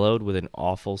Fiend bellowed with an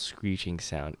awful screeching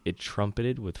sound. It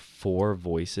trumpeted with 4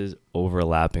 voices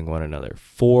overlapping one another.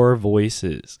 4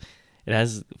 voices. It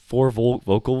has 4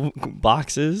 vocal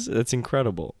boxes. That's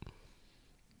incredible.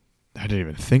 I didn't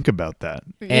even think about that.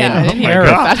 Yeah, I didn't even look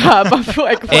that up. I'm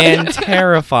like, what? And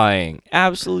terrifying.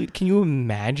 Absolutely. Can you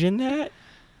imagine that?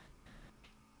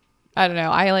 I don't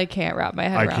know. I like can't wrap my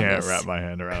head around this. I can't wrap my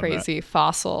hand around crazy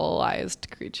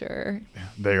fossilized creature.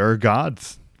 They are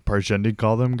gods. Parshendi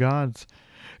call them gods.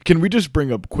 Can we just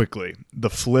bring up quickly the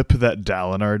flip that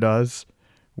Dalinar does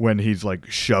when he's like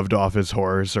shoved off his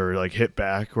horse or like hit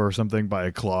back or something by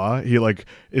a claw? He like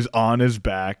is on his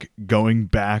back going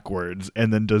backwards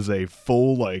and then does a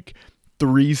full like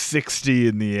 360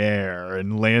 in the air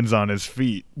and lands on his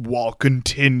feet while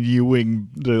continuing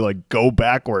to like go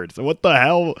backwards. What the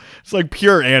hell? It's like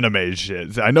pure anime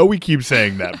shit. I know we keep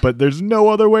saying that, but there's no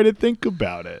other way to think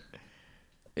about it.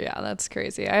 Yeah, that's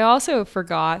crazy. I also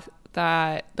forgot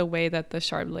that the way that the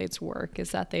shard blades work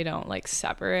is that they don't like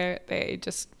separate. They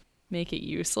just make it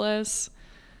useless.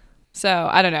 So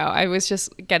I don't know. I was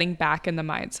just getting back in the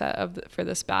mindset for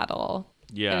this battle.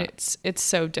 Yeah, and it's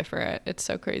so different. It's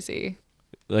so crazy.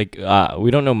 Like we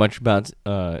don't know much about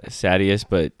Sadeas,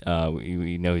 but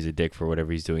we know he's a dick for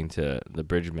whatever he's doing to the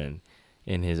Bridgeman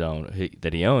in his own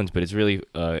that he owns. But it's really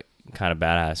kind of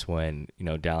badass when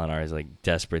Dalinar is like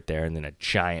desperate there, and then a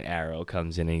giant arrow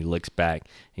comes in and he looks back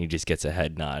and he just gets a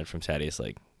head nod from Sadeas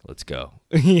like, "Let's go."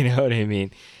 You know what I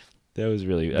mean? That was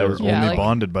really they were only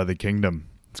bonded by the kingdom.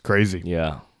 It's crazy.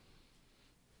 Yeah.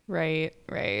 Right.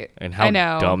 And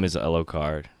how dumb is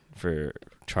Alucard for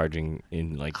charging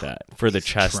in like that for the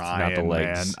chest, not the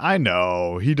legs? Man. I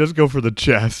know he does go for the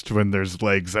chest when there's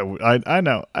legs. I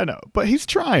know, but he's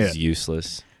trying. He's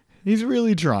useless. He's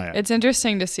really trying. It's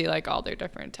interesting to see like all their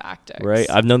different tactics. Right?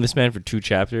 I've known this man for 2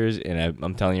 chapters, and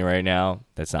I'm telling you right now,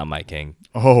 that's not my king.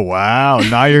 Oh, wow.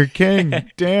 Now you're king.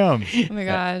 Damn. Oh my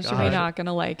gosh, are we not going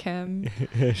to like him?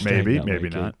 Maybe, Not maybe my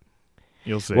king. not.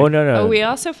 You'll see. Well, no. Oh, we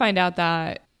also find out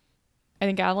that I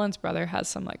think Adelin's brother has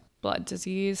some like blood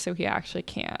disease, so he actually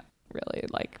can't really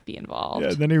like be involved.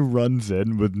 Yeah, then he runs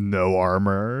in with no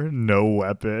armor, no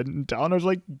weapon. Dalinar's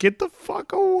like, get the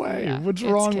fuck away. Yeah, What's it's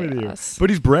wrong with you? chaos. But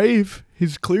he's brave.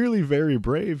 He's clearly very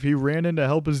brave. He ran in to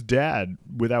help his dad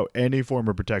without any form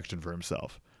of protection for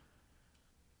himself.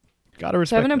 Gotta So I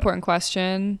respect have an that. important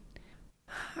question.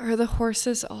 Are the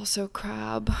horses also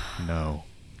crab? No.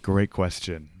 Great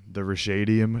question. The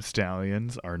Rashadium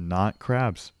stallions are not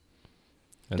crabs.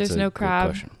 That's There's a no good crab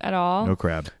question. at all? No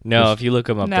crab. No, if you look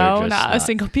them up, No, they're just not a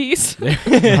single piece. Not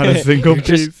a single You're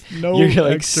just- piece. No You're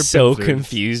like extra so pincers.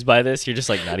 confused by this. You're just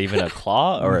like not even a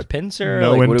claw or a pincer.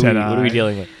 No like, what are we antennae.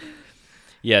 dealing with?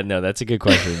 Yeah, no, that's a good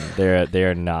question. They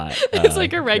are not. It's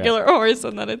like a crab. regular horse,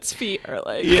 and then its feet are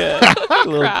like Yeah,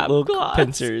 crab little claws.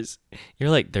 pincers.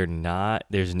 You're like they're not.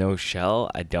 There's no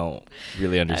shell. I don't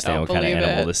really understand don't what kind of believe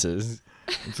animal it. this is.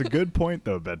 It's a good point,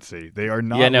 though, Betsy. They are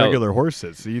not Yeah, no. regular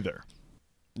horses either.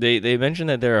 They mentioned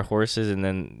that there are horses, and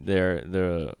then they're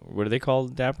the what are they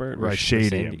called? Dapper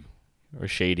Rashadium.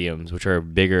 Rashadiums, which are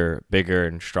bigger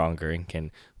and stronger, and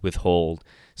can withhold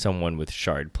someone with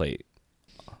shard plate.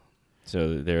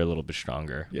 So they're a little bit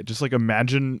stronger. Yeah, just like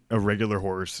imagine a regular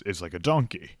horse is like a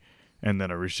donkey, and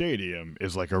then a Rashadium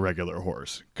is like a regular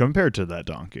horse compared to that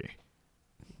donkey.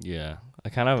 Yeah, I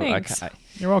kind of Thanks.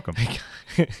 You're welcome.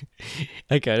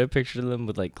 I kind of picture them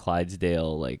with like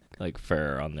Clydesdale like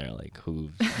fur on their like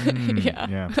hooves.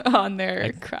 yeah. On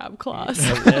their crab claws.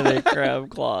 And their crab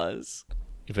claws.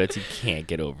 Betsy can't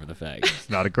get over the fact. It's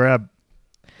not a crab.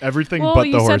 Everything Well, but the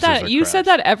you said horses that are you said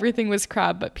crabs. that everything was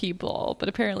crab but people, but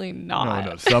apparently not.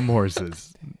 No, some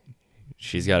horses.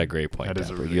 She's got a great point. That is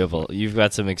a Dapper. really You've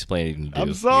got some explaining to do. I'm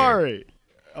here. sorry.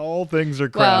 All things are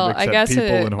crab Well, except I guess people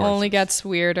it and horses. only gets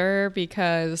weirder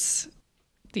because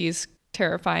these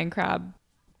terrifying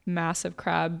massive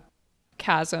crab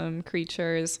chasm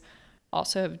creatures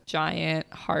also have giant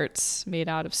hearts made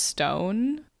out of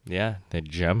stone. Yeah, the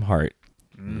gem heart.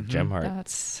 Mm-hmm. Gem heart.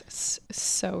 That's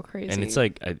so crazy. And it's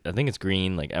like I think it's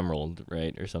green, like emerald,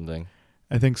 right, or something.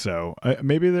 I think so.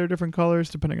 Maybe they're different colors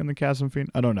depending on the chasm fiend.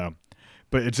 I don't know.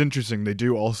 But it's interesting. They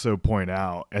do also point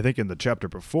out, I think in the chapter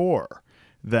before,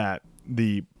 that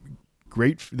the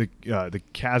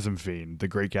chasm fiend, the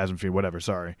great chasm fiend, whatever,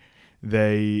 sorry,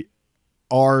 they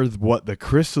are what the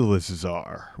chrysalises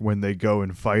are when they go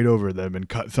and fight over them and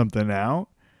cut something out.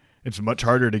 It's much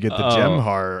harder to get the gem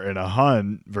heart in a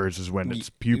hunt versus when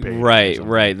it's pupating.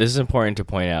 Right. This is important to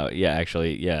point out. Yeah,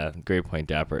 actually, great point,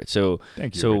 Dapper. So,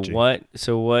 Thank you, Richie. what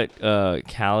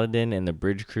Kaladin and the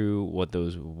bridge crew, what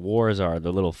those wars are,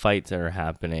 the little fights that are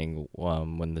happening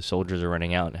when the soldiers are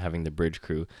running out and having the bridge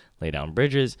crew lay down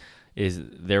bridges, is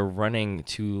they're running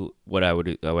to what I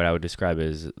would describe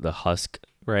as the husk,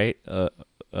 right?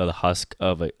 The husk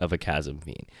of a chasm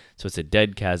fiend. So it's a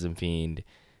dead chasm fiend.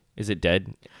 Is it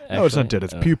dead? No, it's not actually? dead.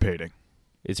 It's pupating.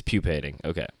 It's pupating.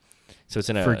 Okay. So it's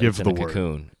in a Forgive it's in the a word.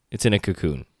 cocoon. It's in a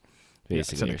cocoon, Yeah,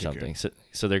 it's basically, in a or cocoon. something.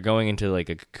 So they're going into like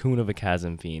a cocoon of a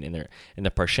chasm fiend, and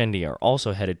the Parshendi are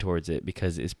also headed towards it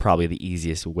because it's probably the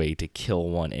easiest way to kill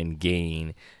one and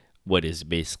gain what is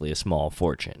basically a small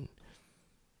fortune.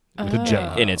 With a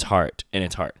gem. In its heart.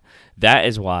 That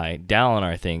is why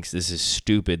Dalinar thinks this is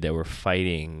stupid that we're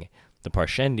fighting the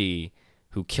Parshendi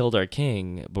who killed our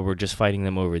king, but we're just fighting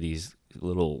them over these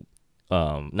little,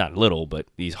 not little, but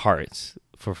these hearts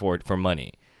for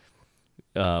money.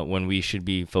 When we should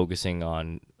be focusing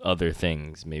on other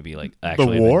things, maybe like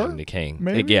actually war? avenging the king.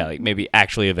 Maybe? Like maybe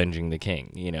actually avenging the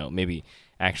king. Maybe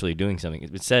actually doing something.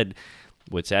 It said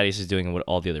what Sadeas is doing and what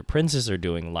all the other princes are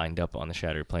doing lined up on the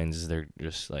Shattered Plains is they're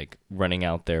just like running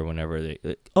out there whenever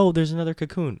there's another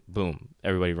cocoon. Boom.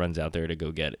 Everybody runs out there to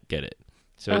go get it.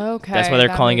 So Okay, that's why they're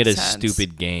that calling it a makes sense.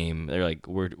 stupid game. They're like,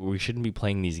 we shouldn't be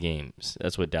playing these games.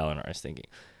 That's what Dalinar is thinking.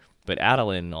 But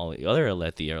Adolin and all the other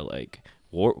Alethi are like,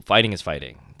 fighting is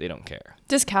fighting. They don't care.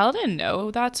 Does Kaladin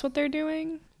know that's what they're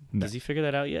doing? No. Does he figure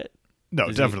that out yet? No,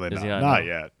 Does definitely does not. he not Not know?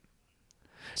 yet.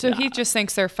 So he just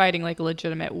thinks they're fighting like a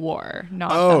legitimate war,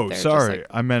 not Oh, that they're sorry. just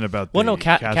like, I meant about the Well, no,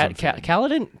 chasm fiend.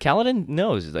 Kaladin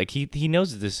knows. Like he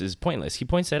knows that this is pointless. He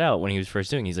points that out when he was first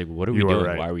doing. He's like, "What are we You are doing?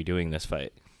 right. Why are we doing this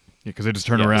fight?" Because they just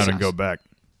turn Yeah, around yes. and go back.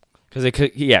 Because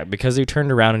they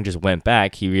turned around and just went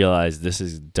back. He realized this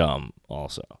is dumb.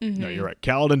 Also, Mm-hmm. No, you're right.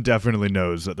 Kaladin definitely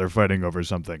knows that they're fighting over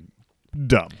something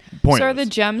dumb, pointless. So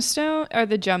are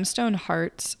the gemstone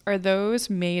hearts, are those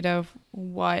made of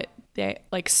what the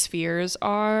like spheres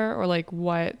are, or like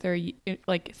what they're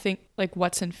like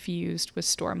what's infused with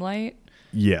Stormlight?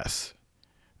 Yes,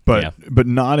 but Yeah. but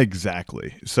not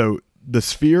exactly. So the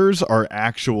spheres are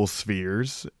actual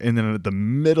spheres, and then at the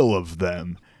middle of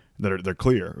them, they're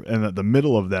clear, and at the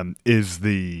middle of them is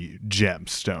the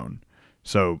gemstone.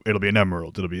 So it'll be an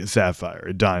emerald, it'll be a sapphire,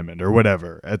 a diamond, or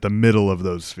whatever at the middle of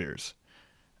those spheres,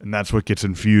 and that's what gets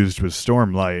infused with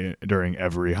Stormlight during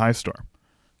every high storm.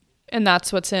 And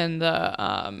that's what's in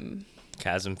the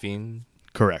Chasm Fiend.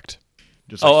 Correct.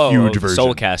 Just a huge the version.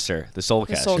 Soulcaster. The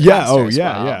Soulcaster. Soul- Yeah. Caster Oh, as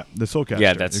yeah, well. yeah. The Soulcaster.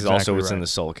 Yeah, that's exactly also what's right. in the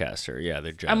Soulcaster. Yeah,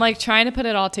 they're I'm like trying to put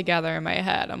it all together in my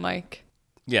head. I'm like,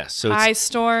 yeah. So it's, High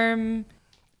Storm,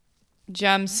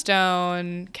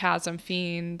 Gemstone, Chasm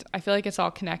Fiend. I feel like it's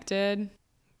all connected.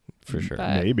 for sure.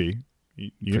 but- Maybe.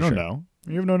 You For don't sure. know.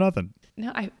 You know nothing.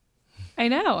 No, I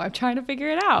know. I'm trying to figure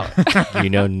it out. You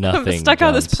know nothing. I'm stuck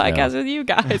on this Jon Snow. podcast with you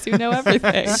guys who know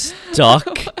everything.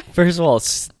 Stuck. First of all,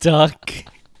 stuck.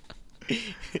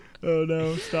 Oh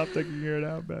no! Stop figuring it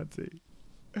out, Betsy.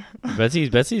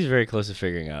 Betsy's very close to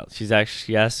figuring out. She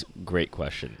asks great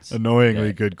questions. Annoyingly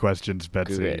Yeah. good questions,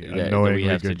 Betsy. Good, that we Annoyingly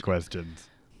have good to- questions.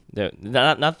 No,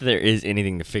 not that there is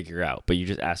anything to figure out, but you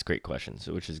just ask great questions,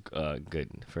 which is good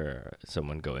for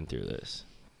someone going through this.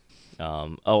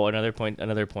 Another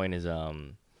point is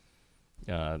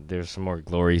there's some more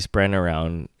glory sprint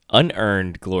around.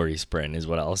 Unearned glory sprint is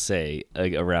what I'll say,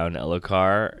 like, around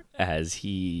Elokar as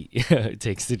he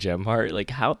takes the gem heart. Like,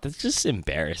 how that's just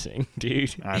embarrassing,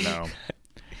 dude. I know.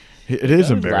 It is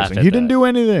I would laugh embarrassing. at He didn't that. do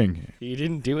anything. He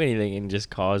didn't do anything and just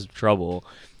caused trouble.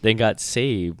 Then got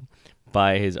saved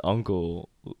by his uncle,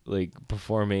 like,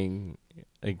 performing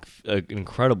like an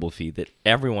incredible feat that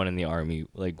everyone in the army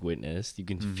like witnessed. You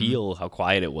can feel how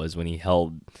quiet it was when he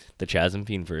held the Chasm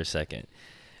Fiend for a second.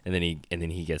 And then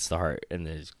he gets the heart, and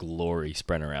there's glory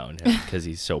spread around him because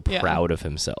he's so Yeah. proud of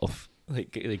himself.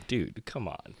 Like, dude, come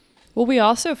on. Well, we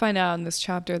also find out in this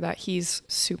chapter that he's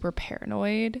super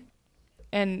paranoid.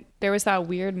 And there was that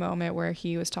weird moment where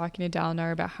he was talking to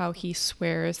Dalinar about how he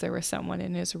swears there was someone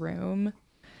in his room.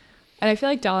 And I feel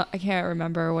like I can't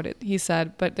remember what he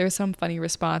said, but there's some funny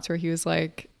response where he was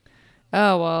like,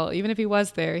 oh, well, even if he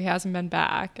was there, he hasn't been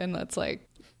back. And that's like,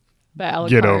 the Elokar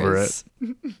Get over is,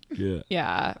 Yeah.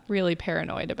 yeah, really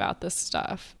paranoid about this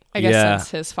stuff. I guess Yeah.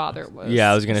 since his father was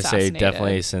Yeah, I was gonna say assassinated.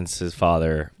 definitely since his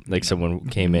father, like, someone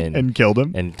came in And killed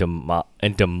him. and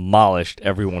demolished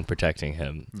everyone protecting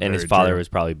him. And his Very father true. was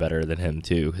probably better than him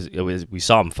too, because we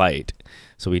saw him fight,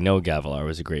 so we know Gavilar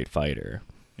was a great fighter.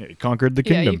 Yeah, he conquered the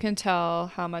Yeah, kingdom. you can tell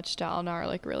how much Dalinar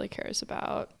like really cares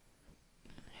about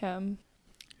him.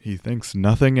 He thinks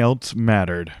nothing else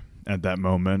mattered at that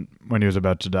moment when he was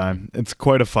about to die. It's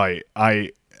quite a fight.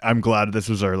 I'm glad this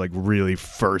was our like really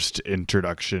first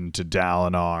introduction to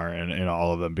Dalinar and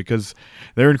all of them, because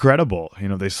they're incredible. You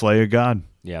know, they slay a god.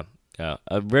 Yeah,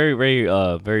 a very, very,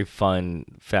 very fun,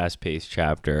 fast-paced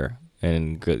chapter,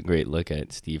 and great look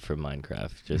at Steve from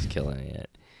Minecraft, just killing it.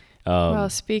 Well,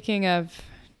 speaking of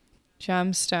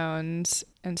gemstones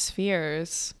and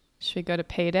spheres, should we go to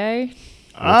payday?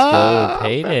 Let's go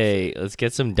payday. Let's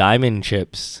get some diamond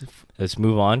chips. Let's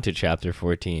move on to chapter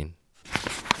 14.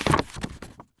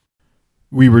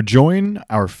 We rejoin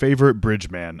our favorite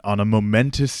bridgeman on a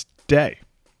momentous day.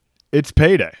 It's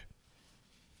payday.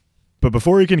 But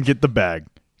before he can get the bag,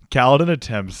 Kaladin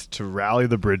attempts to rally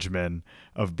the bridgemen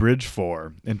of Bridge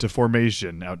 4 into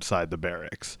formation outside the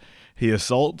barracks. He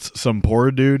assaults some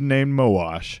poor dude named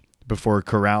Moash before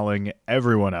corralling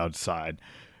everyone outside,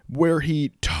 where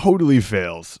he totally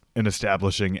fails in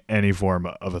establishing any form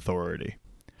of authority.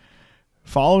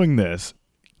 Following this,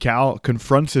 Cal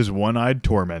confronts his one-eyed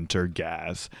tormentor,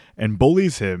 Gaz, and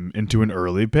bullies him into an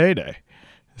early payday,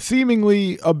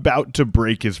 seemingly about to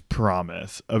break his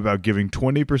promise about giving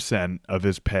 20% of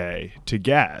his pay to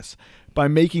Gaz by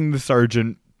making the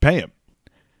sergeant pay him,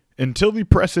 until he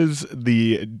presses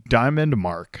the diamond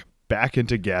mark back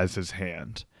into Gaz's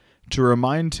hand to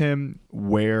remind him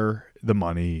where the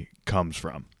money comes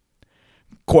from.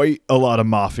 Quite a lot of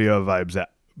mafia vibes,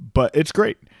 but it's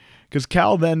great. Because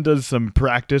Cal then does some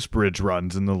practice bridge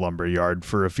runs in the lumberyard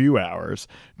for a few hours,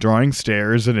 drawing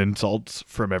stares and insults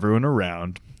from everyone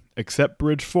around, except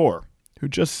Bridge 4, who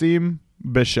just seem a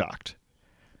bit shocked.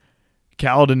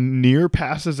 Kaladin near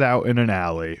passes out in an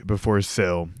alley before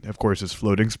Syl, of course his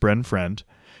floating spren friend,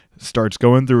 starts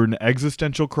going through an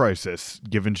existential crisis,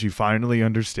 given she finally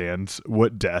understands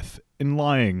what death and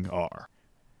lying are.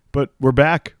 But we're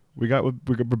back. We're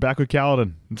back with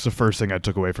Kaladin. It's the first thing I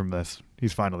took away from this.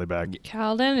 He's finally back.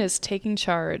 Kaladin is taking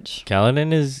charge.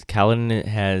 Kaladin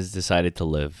has decided to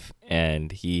live,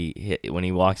 and when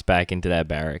he walks back into that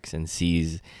barracks and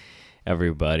sees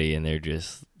everybody, and they're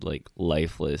just like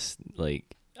lifeless.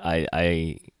 Like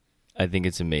I think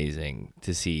it's amazing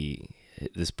to see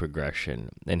this progression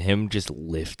and him just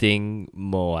lifting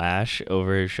Moash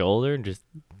over his shoulder and just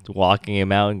walking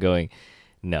him out and going,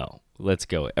 "No, let's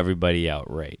go, everybody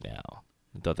out right now."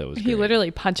 I thought that was He great.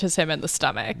 literally punches him in the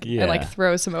stomach and like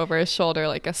throws him over his shoulder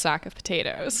like a sack of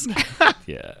potatoes.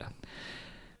 Yeah.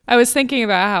 I was thinking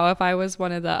about how if I was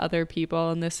one of the other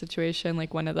people in this situation,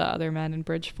 like one of the other men in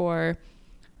Bridge 4,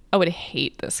 I would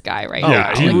hate this guy right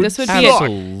now. Like this would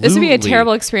be a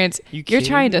terrible experience. You're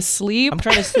trying to sleep. I'm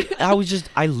trying to sleep.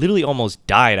 I literally almost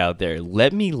died out there.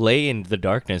 Let me lay in the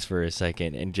darkness for a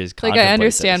second and just like I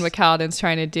understand what Kaladin's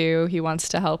trying to do. He wants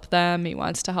to help them. He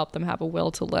wants to help them have a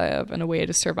will to live and a way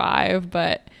to survive.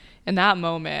 But in that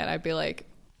moment, I'd be like,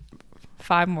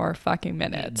 5 more fucking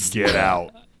minutes. Get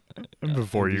out.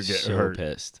 Before you get so hurt.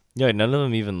 Pissed. Yeah, none of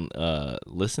them even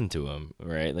listen to him,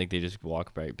 right? Like they just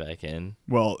walk right back in.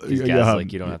 Well, these guys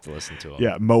like you don't have to listen to him.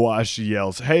 Yeah, Moash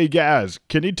yells, "Hey Gaz,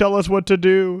 can you tell us what to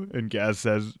do?" And Gaz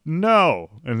says, "No."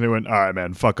 And they went, "All right,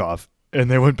 man, fuck off."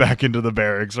 And they went back into the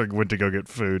barracks, like went to go get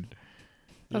food.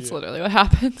 That's literally what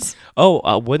happens.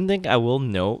 Oh, one thing I will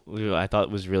note, I thought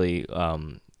was really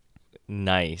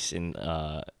nice and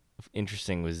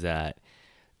interesting was that.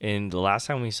 And the last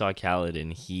time we saw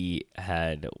Kaladin, he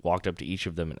had walked up to each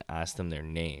of them and asked them their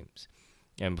names.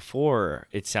 And before,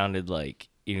 it sounded like,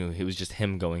 it was just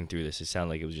him going through this. It sounded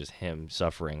like it was just him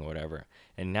suffering or whatever.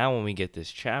 And now when we get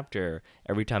this chapter,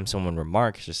 every time someone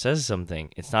remarks or says something,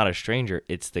 it's not a stranger.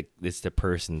 It's the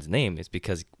person's name. It's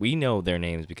because we know their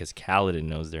names because Kaladin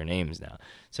knows their names now.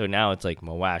 So now it's like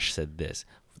Moash said this.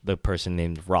 The person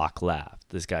named Rock laughed.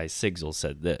 This guy Sigil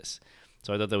said this.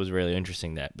 So I thought that was really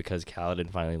interesting that because Kaladin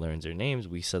finally learns their names,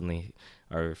 we suddenly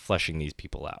are fleshing these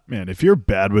people out. Man, if you're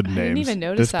bad with names, I didn't even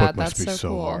notice this book that. must That's be so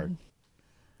cool. hard.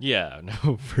 Yeah,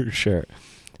 no, for sure.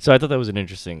 So I thought that was an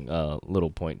interesting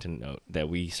little point to note that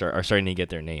we are starting to get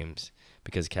their names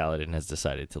because Kaladin has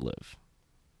decided to live.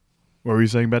 What were you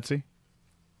saying, Betsy?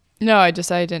 No, I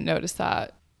didn't notice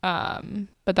that.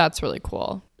 But that's really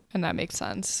cool, and that makes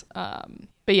sense.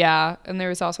 But yeah, and there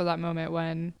was also that moment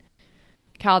when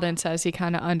Kaladin says he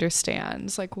kind of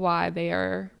understands like why they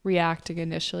are reacting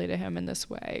initially to him in this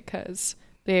way because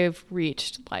they've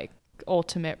reached like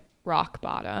ultimate rock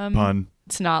bottom. Pun.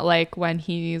 It's not like when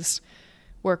he's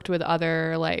worked with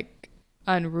other like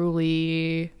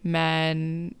unruly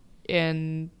men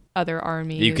in other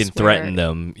armies. You can threaten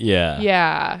them. Yeah.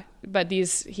 Yeah. But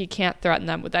he can't threaten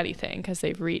them with anything because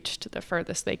they've reached the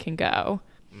furthest they can go.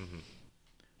 Mm-hmm.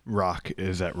 Rock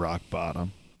is at rock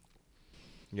bottom.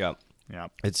 Yep. Yeah.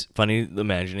 It's funny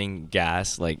imagining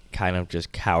Gas like kind of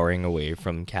just cowering away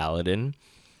from Kaladin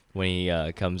when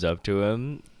he comes up to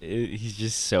him. He's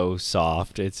just so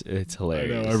soft. It's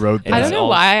hilarious. I wrote that. I don't know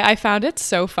why I found it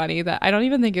so funny that I don't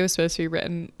even think it was supposed to be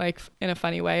written like in a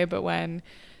funny way, but when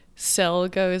Syl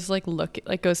goes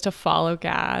goes to follow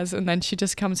Gaz and then she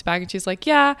just comes back and she's like,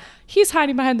 yeah, he's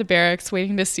hiding behind the barracks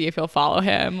waiting to see if he'll follow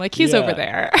him. Like he's over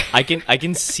there. I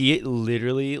can see it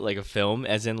literally like a film,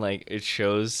 as in like it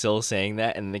shows Syl saying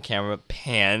that and the camera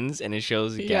pans and it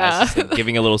shows Gaz just, like,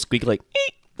 giving a little squeak like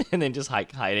and then just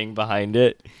hiding behind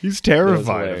it. He's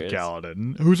terrified of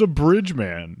Kaladin, who's a bridge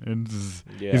man, and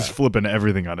he's flipping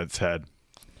everything on its head.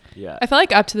 Yeah. I felt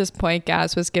like up to this point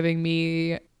Gaz was giving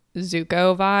me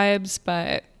Zuko vibes,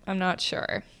 but I'm not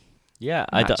sure. Yeah,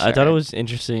 I thought it was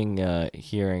interesting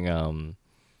hearing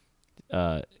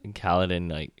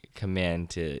Kaladin like command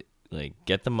to like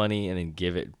get the money and then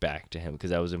give it back to him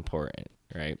because that was important,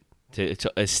 right? To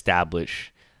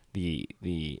establish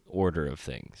the order of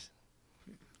things.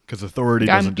 Because authority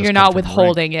doesn't just you're not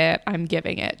withholding it. I'm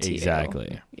giving it to you.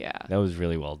 Exactly. Yeah. That was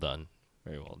really well done.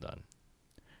 Very well done.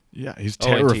 Yeah, he's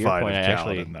terrified point, of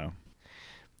Kaladin, though.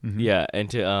 Mm-hmm. Yeah, and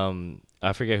to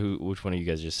I forget which one of you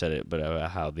guys just said it, but about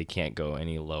how they can't go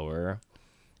any lower.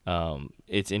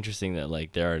 It's interesting that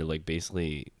like there are like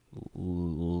basically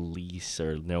least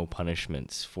or no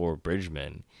punishments for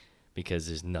bridgemen because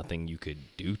there's nothing you could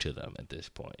do to them at this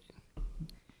point.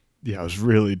 Yeah, it was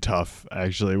really tough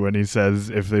actually when he says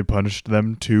if they punished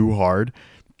them too hard,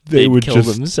 they would kill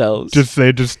themselves.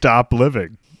 They'd just stop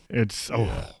living. It's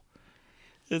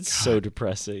so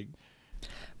depressing.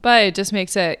 But it just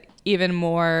makes it even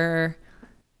more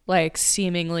like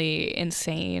seemingly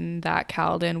insane that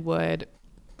Kaladin would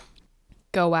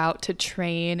go out to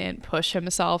train and push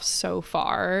himself so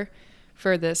far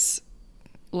for this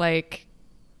like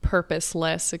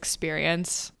purposeless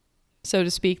experience, so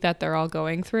to speak, that they're all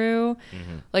going through.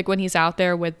 Mm-hmm. Like when he's out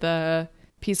there with the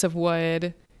piece of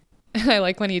wood, and I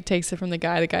like when he takes it from the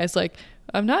guy's like,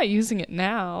 I'm not using it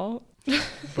now.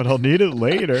 But I'll need it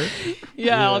later.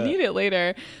 I'll need it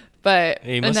later. But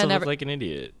He must have looked like an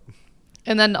idiot.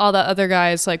 And then all the other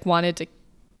guys like wanted to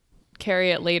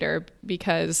carry it later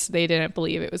because they didn't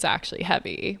believe it was actually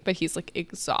heavy. But he's like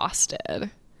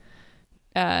exhausted.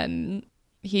 And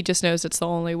he just knows it's the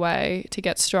only way to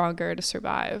get stronger to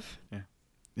survive. Yeah.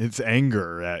 It's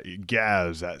anger at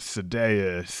Gaz, at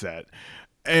Sadeas, at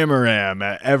Amaram,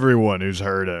 at everyone who's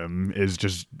hurt him, is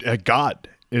just at God.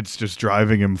 It's just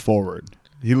driving him forward.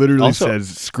 He literally says,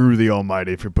 screw the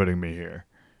Almighty for putting me here.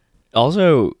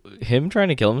 Also, him trying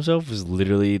to kill himself was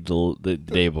literally the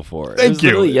day before. Thank it was you.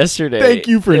 Literally yesterday. Thank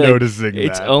you for noticing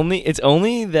it's that. It's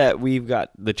only that we've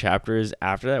got the chapters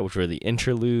after that, which were the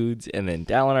interludes and then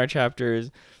Dalinar chapters.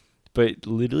 But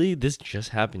literally, this just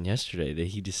happened yesterday that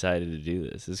he decided to do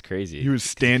this. It's crazy. He was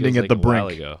standing at the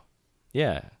brink.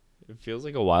 Yeah, it feels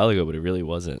like a while ago, but it really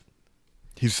wasn't.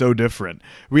 He's so different.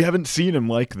 We haven't seen him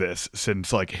like this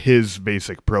since like his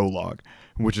basic prologue,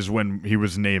 which is when he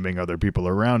was naming other people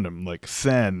around him, like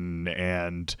Sen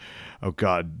and,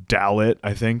 Dalit,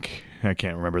 I think. I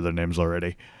can't remember their names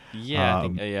already. Yeah,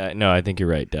 I think you're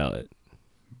right, Dalit.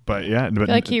 But yeah. I feel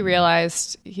like he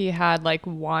realized he had like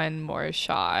one more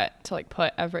shot to like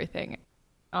put everything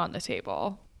on the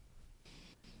table.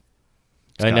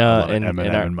 I know, and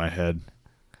Eminem in my head.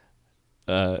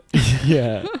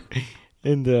 Yeah.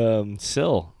 And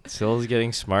Sill's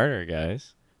getting smarter,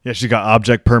 guys. Yeah, she got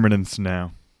object permanence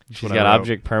now. She's got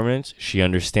object permanence. She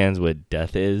understands what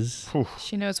death is.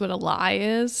 She knows what a lie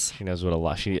is. She knows what a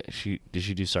lie. Did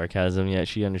she do sarcasm yet?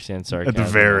 She understands sarcasm at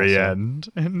the very also. end,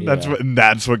 and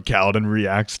that's what Kaladin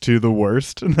reacts to the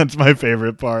worst, and that's my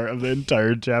favorite part of the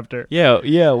entire chapter.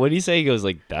 Yeah. What do you say? He goes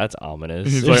like, "That's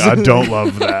ominous." He's like, "I don't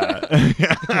love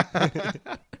that."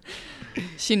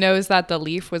 She knows that the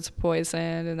leaf was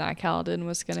poisoned and that Kaladin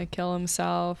was gonna kill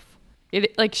himself.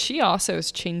 She also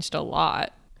has changed a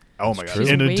lot. Oh my god! She's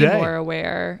in a way day, more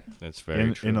aware. That's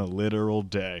very true. In a literal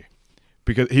day,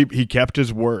 because he kept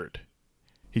his word.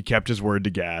 He kept his word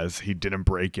to Gaz. He didn't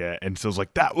break it, and so it's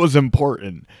like that was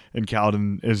important. And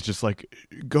Kaladin is just like,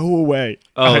 "Go away."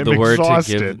 Oh, I'm the word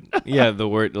exhausted. to give. The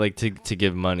word like to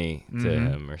give money to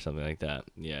him or something like that.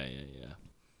 Yeah.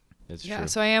 It's true.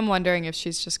 So I am wondering if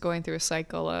she's just going through a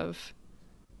cycle of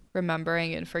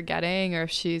remembering and forgetting, or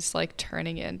if she's like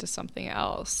turning into something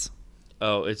else.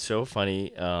 Oh, it's so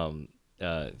funny.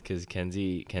 Because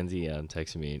Kenzie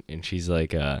texted me and she's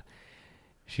like,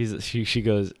 she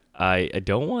goes, I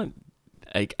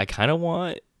kind of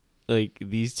want like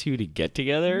these two to get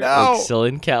together, like Syl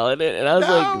and Kaladin, and I was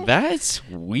like, that's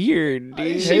weird,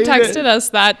 dude. She texted us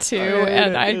that too,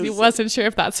 and I wasn't sure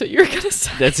if that's what you were gonna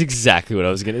say. That's exactly what I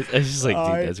was gonna. I was just like,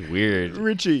 dude, that's weird.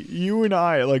 Richie, you and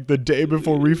I, like the day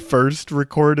before we first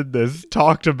recorded this,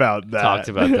 talked about that.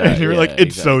 And you were like,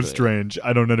 it's so strange.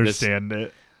 I don't understand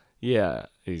it. Yeah,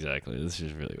 exactly. This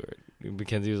is really weird.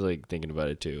 Mackenzie was like thinking about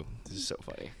it too. This is so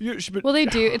funny. Well, they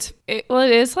do. It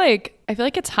is like, I feel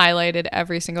like it's highlighted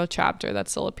every single chapter that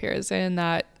Syl appears in,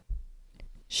 that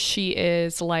she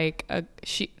is like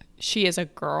she is a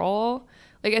girl.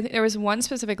 Like I think there was one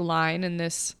specific line in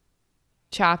this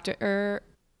chapter,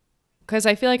 because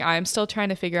I feel like I'm still trying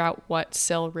to figure out what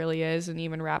Syl really is and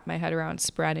even wrap my head around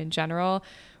spread in general,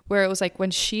 where it was like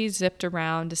when she zipped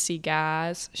around to see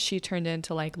Gaz, she turned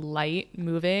into like light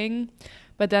moving.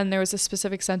 But then there was a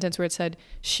specific sentence where it said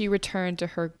she returned to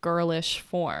her girlish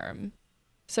form.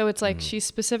 So it's like she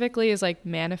specifically is like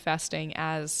manifesting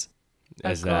as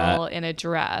a girl in a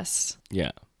dress. Yeah.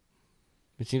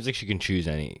 It seems like she can choose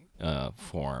any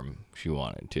form she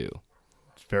wanted to.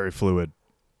 It's very fluid.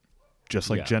 Just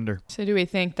like gender. So do we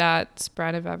think that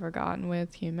spread have ever gotten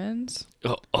with humans?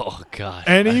 Oh God.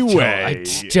 Anyway, I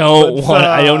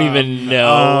don't even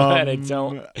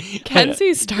know.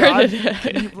 Kenzie started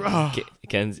it.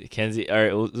 Kenzie. All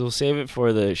right, we'll save it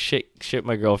for the shit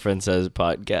my girlfriend says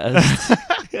podcast.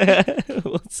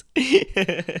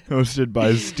 Hosted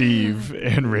by Steve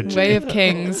and Richie. Way of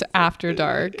Kings After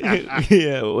Dark.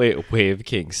 Way of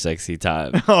Kings Sexy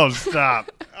Time. Oh,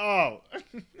 stop. Oh.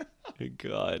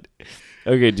 God.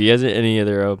 Okay, do you have any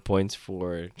other points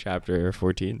for chapter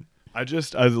 14? I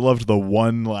loved the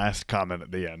one last comment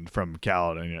at the end from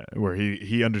Kaladin, where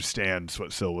he understands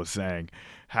what Syl was saying,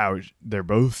 how they're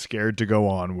both scared to go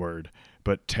onward,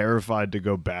 but terrified to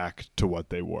go back to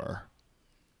what they were.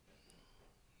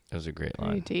 That was a great line.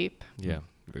 Very deep. Yeah,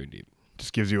 very deep.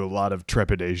 Just gives you a lot of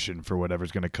trepidation for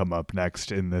whatever's going to come up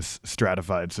next in this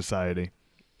stratified society.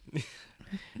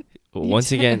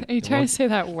 Once again, are you trying to say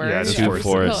that word? Yeah, it's forced.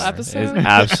 forced. It's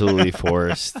absolutely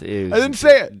forced. I didn't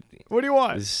say it. What do you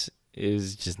want? It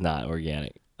was just not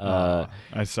organic. I'm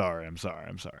sorry.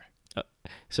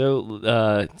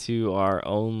 So, to our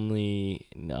only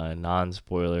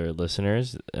non-spoiler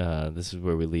listeners, this is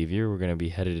where we leave you. We're going to be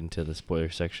headed into the spoiler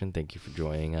section. Thank you for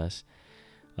joining us.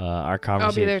 Our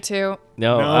conversation. I'll be there too.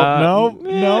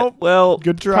 No. Well,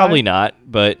 Good try. probably not,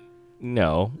 but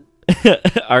no.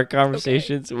 Our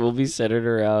conversations will be centered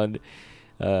around,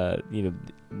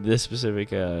 this specific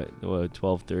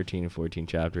 12, 13, and 14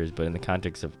 chapters, but in the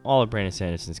context of all of Brandon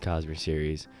Sanderson's Cosmere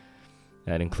series.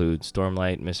 That includes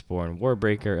Stormlight, Mistborn,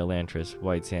 Warbreaker, Elantris,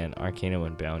 White Sand, Arcano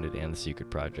Unbounded, and the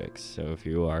Secret Projects. So if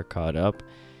you are caught up,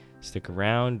 stick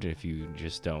around. If you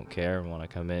just don't care and want to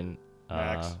come in,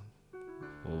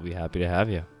 we'll be happy to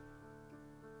have you.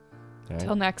 All right.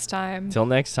 Till next time. Till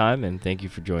next time, and thank you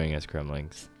for joining us,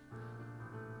 Cremlings.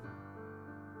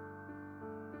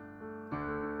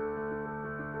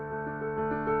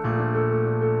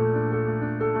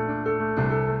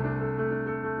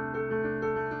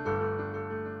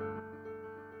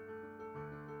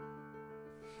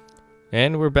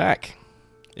 And we're back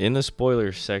in the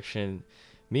spoilers section.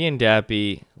 Me and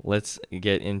Dappy, let's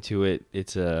get into it.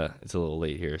 It's a little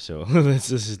late here, so let's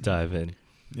just dive in.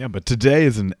 Yeah, but today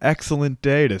is an excellent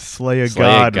day to slay a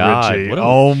god, Richie.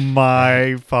 Oh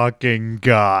my fucking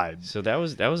god! So that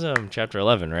was chapter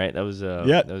 11, right? That was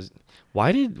yeah. That was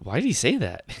why did he say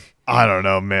that? I don't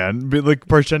know, man. Like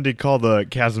Parshendi called the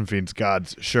Chasm Fiends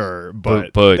gods, sure,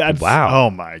 but that's wow. Oh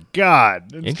my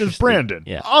god! It's just Brandon.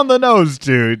 Yeah. On the nose,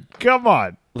 dude. Come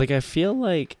on. Like I feel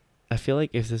like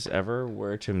if this ever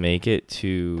were to make it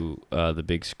to the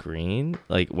big screen,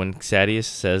 like when Xadius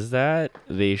says that,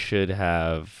 they should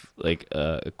have like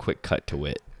a quick cut to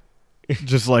it.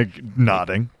 Just like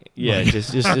nodding. Yeah,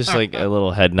 just like a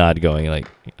little head nod going like,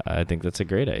 I think that's a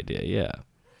great idea. Yeah.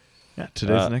 Yeah,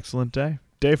 today's an excellent day.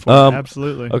 Day 4,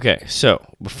 absolutely. Okay, so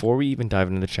before we even dive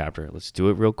into the chapter, let's do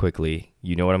it real quickly.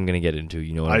 You know what I'm going to get into.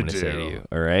 You know what I'm going to say to you.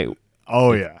 All right?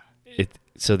 Oh, yeah.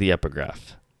 So the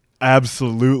epigraph.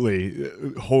 Absolutely.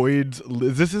 Hoid's.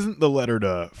 This isn't the letter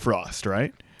to Frost,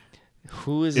 right?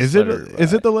 Who is this letter?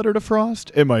 Is it the letter to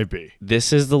Frost? It might be.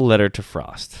 This is the letter to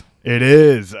Frost. It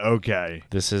is. Okay.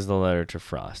 This is the letter to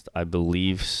Frost. I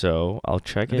believe so. I'll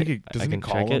check it. Doesn't he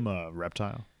call him a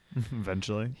reptile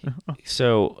eventually?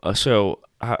 So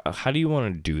how do you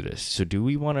want to do this? So do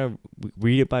we want to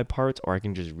read it by parts, or I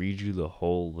can just read you the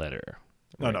whole letter?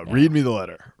 No. Read me the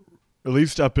letter. At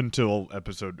least up until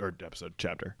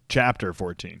chapter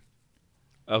 14.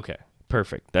 Okay,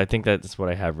 perfect. I think that's what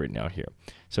I have written out here.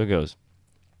 So it goes,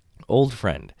 Old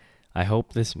friend, I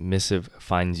hope this missive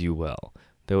finds you well,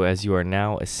 though as you are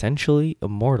now essentially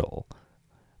immortal,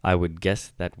 I would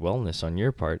guess that wellness on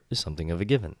your part is something of a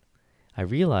given. I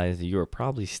realize that you are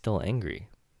probably still angry.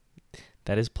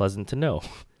 That is pleasant to know.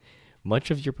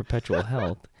 Much of your perpetual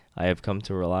health, I have come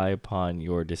to rely upon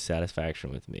your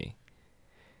dissatisfaction with me.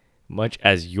 Much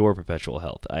as your perpetual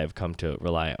health, I have come to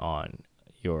rely on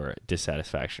your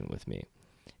dissatisfaction with me.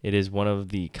 It is one of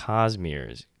the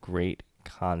Cosmere's great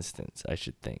constants, I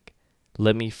should think.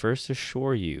 Let me first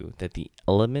assure you that the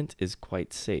element is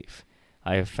quite safe.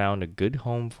 I have found a good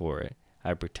home for it.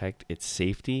 I protect its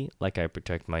safety like I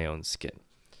protect my own skin.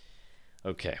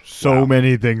 Okay. So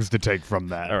many things to take from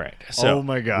that. All right. So oh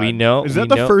my god. We know. Is that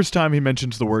the first time he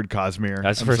mentions the word Cosmere?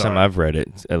 That's the first time I've read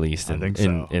it, at least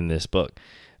in this book.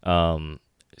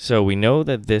 So we know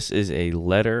that this is a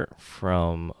letter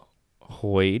from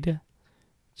Hoid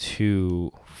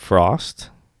to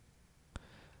Frost.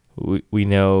 We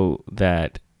know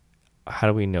that. How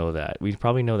do we know that? We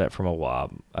probably know that from a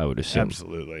Wob, I would assume.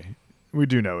 Absolutely. We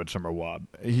do know it's from a Wob.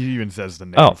 He even says the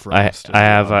name Frost. I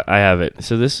have it.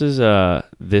 So this was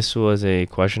a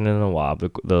question in the Wob.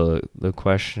 The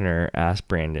questioner asked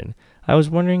Brandon, I was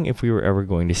wondering if we were ever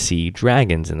going to see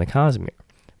dragons in the Cosmere.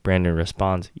 Brandon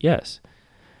responds, yes.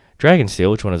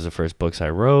 Dragonsteel, which one is the first books I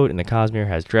wrote, and the Cosmere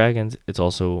has dragons. It's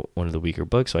also one of the weaker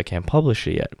books, so I can't publish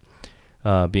it yet.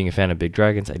 Being a fan of big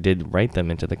dragons, I did write them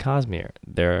into the Cosmere.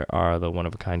 There are the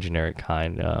one-of-a-kind, generic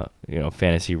kind,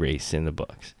 fantasy race in the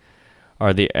books.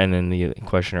 And then the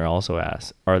questioner also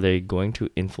asks, are they going to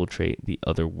infiltrate the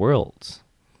other worlds?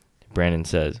 Brandon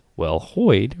says, well,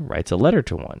 Hoid writes a letter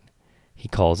to one. He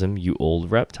calls him, you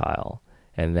old reptile.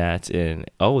 And that's in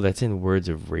Words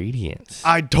of Radiance.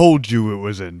 I told you it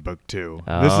was in book 2.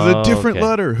 This is a different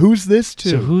letter. Who's this to?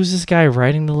 So who's this guy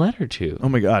writing the letter to? Oh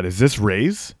my god, is this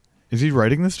Ray's? Is he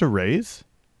writing this to Ray's?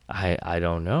 I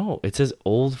don't know. It says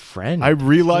old friend. I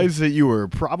realize that you were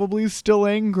probably still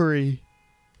angry.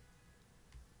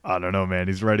 I don't know, man.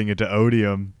 He's writing it to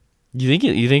Odium.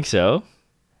 You think so?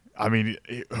 I mean,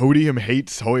 Odium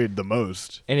hates Hoid the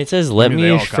most. And it says, let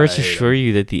me first assure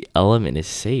you that the element is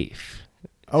safe.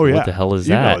 Oh, so yeah. What the hell is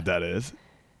that? You know what that is.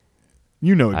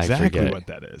 You know I exactly forget. what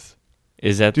that is.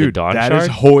 Is that Dude, the Dawn that Shard? is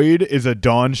Hoid is a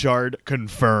Dawn Shard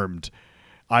confirmed.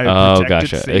 I Oh, protect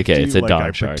gotcha. its safety Okay, it's a like Dawn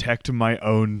I Shard. protect my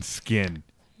own skin.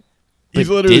 But He's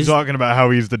literally talking about how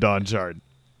he's the Dawn Shard.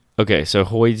 Okay, so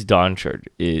Hoid's Dawn Shard.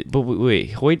 But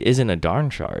wait, Hoid isn't a Dawn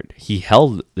Shard. He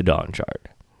held the Dawn Shard.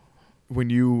 When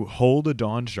you hold a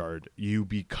Dawn Shard, you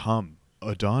become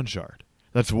a Dawn Shard.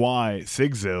 That's why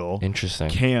Sigzil Interesting.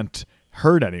 can't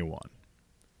hurt anyone.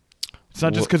 It's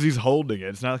not just because he's holding it.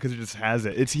 It's not because he just has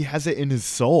it. He has it in his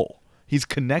soul. He's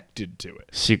connected to it.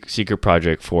 Secret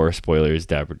Project 4 spoilers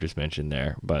Dapper just mentioned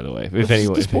there, by the way. If This is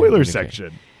anyone, the spoiler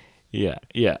section. Yeah.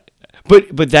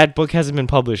 But that book hasn't been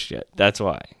published yet. That's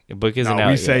why. The book isn't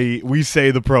out yet. We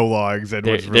say the prologues and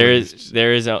what's released.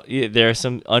 There are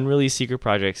some unreleased Secret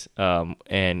Projects, and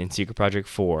in Secret Project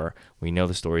 4, we know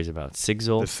the stories about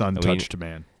Sigzil. The sun-touched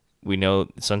man. We know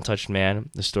Sun-Touched Man.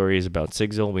 The story is about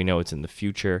Sigzil. We know it's in the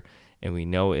future, and we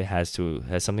know it has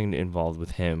something involved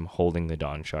with him holding the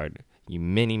Dawn Shard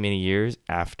many, many years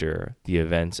after the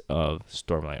events of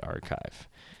Stormlight Archive.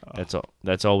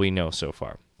 That's all we know so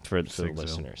far for the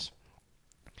listeners.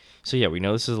 So yeah, we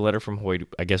know this is a letter from Hoid.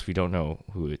 I guess we don't know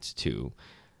who it's to.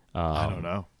 I don't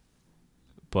know.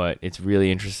 But it's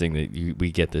really interesting that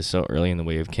we get this so early in the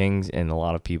Way of Kings, and a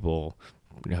lot of people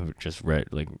have just read,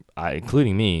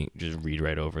 including me, just read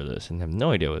right over this and have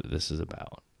no idea what this is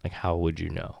about. Like, how would you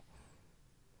know?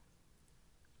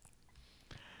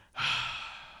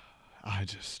 Oh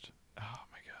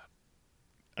my God.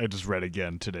 I just read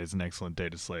again. Today's an excellent day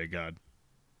to slay a god.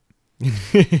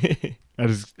 I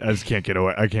just can't get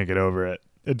away. I can't get over it.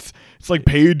 It's like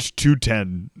page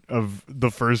 210 of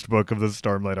the first book of the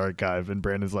Stormlight Archive, and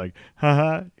Brandon's like,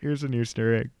 haha, here's an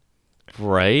Easter egg.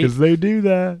 Right? Because they do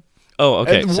that. Oh,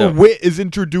 okay. And so Wit is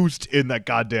introduced in that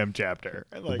goddamn chapter.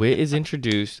 Wit is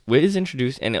introduced,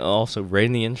 and also right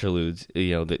in the interludes,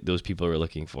 those people are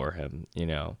looking for him,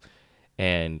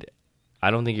 and I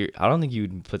don't think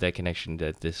you'd put that connection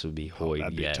that this would be Hoid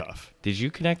that'd yet. Be tough. Did you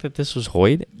connect that this was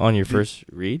Hoid on your first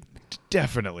read?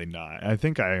 Definitely not. I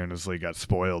think I honestly got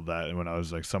spoiled that when I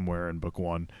was somewhere in book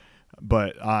 1.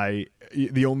 But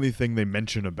the only thing they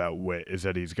mention about Wit is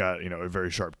that he's got a very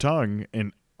sharp tongue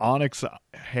and onyx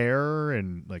hair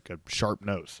and a sharp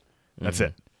nose. That's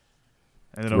it.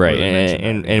 And right,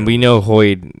 and we know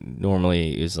Hoid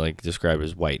normally is described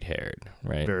as white haired,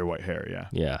 right? Very white hair, yeah.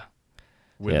 Yeah.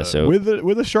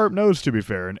 With a sharp nose, to be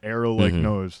fair, an arrow-like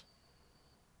nose.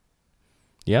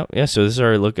 Yeah. So this is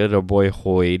our look at our boy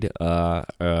Hoid,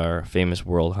 our famous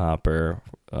world hopper,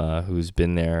 who's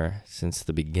been there since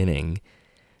the beginning,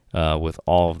 with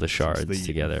all of the shards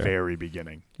together. Very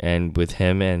beginning. And with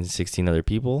him and 16 other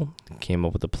people, came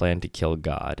up with a plan to kill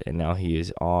God. And now he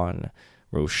is on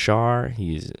Roshar.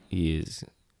 He is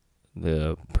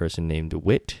the person named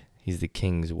Wit. He's the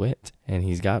king's wit, and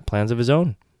he's got plans of his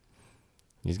own.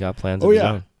 He's got plans of his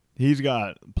own. He's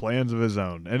got plans of his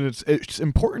own. And it's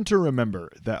important to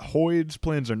remember that Hoid's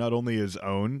plans are not only his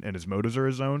own and his motives are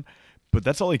his own, but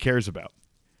that's all he cares about.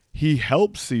 He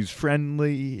helps, he's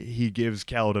friendly, he gives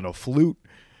Kaladin a flute,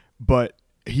 but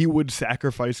he would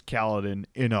sacrifice Kaladin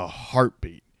in a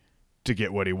heartbeat to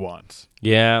get what he wants.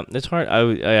 Yeah, that's hard. I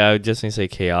would definitely say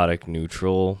chaotic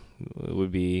neutral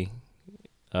would be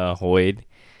Hoid.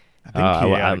 I think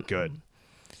chaotic good.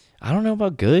 I don't know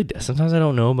about good. Sometimes I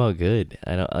don't know about good.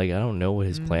 I don't know what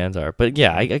his plans are. But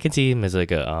yeah, I can see him as a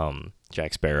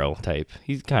Jack Sparrow type.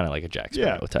 He's kind of like a Jack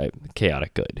Sparrow type,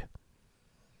 chaotic good.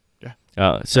 Yeah.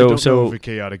 I don't know if a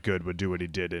chaotic good would do what he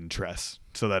did in Tress.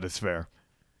 So that is fair.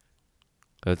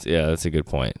 That's a good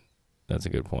point.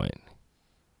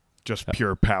 Just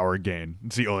pure power gain.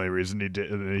 It's the only reason he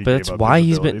did. But that's why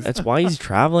that's why he's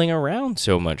traveling around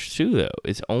so much too, though.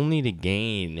 It's only to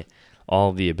gain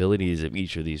all the abilities of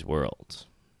each of these worlds.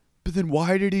 But then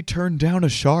why did he turn down a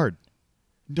shard?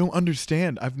 Don't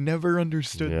understand. I've never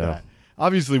understood that.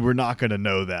 Obviously, we're not going to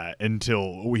know that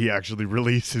until we actually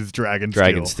release his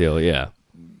Dragonsteel, yeah.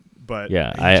 But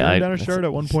yeah, he turned down a shard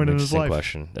at one point in his life.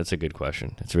 Question. That's a good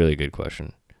question. That's a really good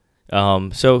question.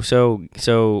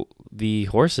 So the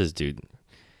horses, dude.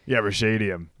 Yeah,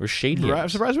 Rashadium. I'm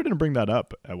surprised we didn't bring that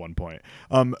up at one point.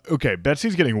 Okay,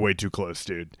 Betsy's getting way too close,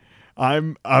 dude.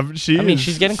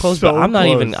 She's getting close, so but I'm not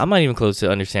close. even close to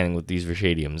understanding what these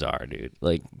Rashadiums are, dude.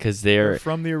 Because they're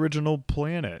from the original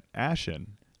planet,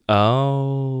 Ashen.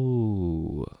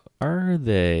 Oh, are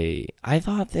they? I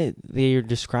thought that they are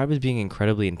described as being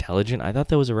incredibly intelligent. I thought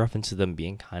that was a reference to them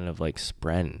being kind of like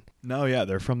Spren. No, yeah,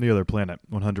 they're from the other planet,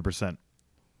 100%.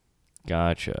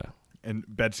 Gotcha. And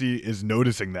Betsy is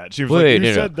noticing that. She was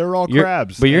said they're all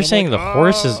crabs. But you're saying the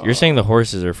horses. You're saying the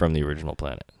horses are from the original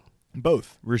planet.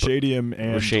 Both Rashadium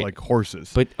and like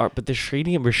horses. But the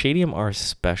Rashadium are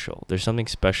special. There's something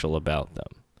special about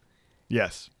them.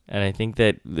 Yes. And I think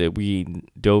that we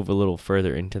dove a little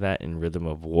further into that in Rhythm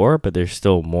of War, but there's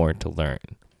still more to learn.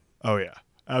 Oh, yeah.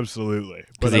 Absolutely.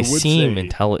 Because they seem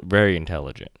very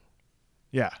intelligent.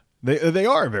 Yeah. They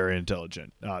are very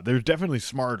intelligent. They're definitely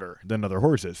smarter than other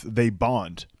horses. They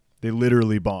bond. They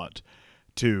literally bond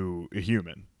to a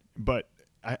human. But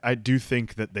I do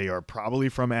think that they are probably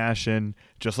from Ashen,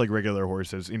 just like regular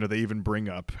horses. You know, they even bring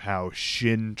up how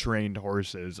Shin-trained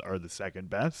horses are the second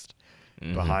best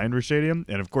behind Rashadium.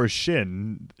 And, of course,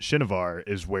 Shinovar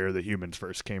is where the humans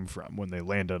first came from when they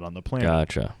landed on the planet.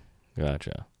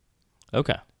 Gotcha.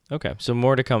 Okay. So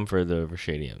more to come for the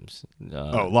Rashadiums.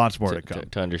 Lots more to come.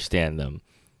 To understand them.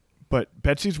 But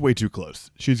Betsy's way too close.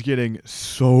 She's getting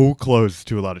so close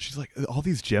to a lot of... She's like, all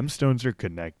these gemstones are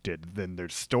connected. Then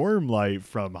there's stormlight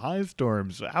from high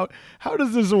storms. How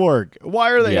does this work? Why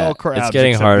are they all crabs? It's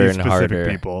getting harder and specific harder.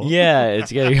 People? Yeah,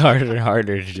 it's getting harder and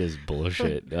harder to just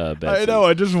bullshit Betsy. I know.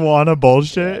 I just want to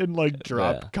bullshit and like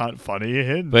drop funny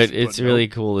hints. But it's really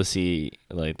cool to see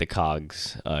like the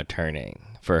cogs turning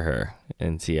for her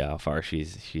and see how far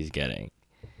she's getting.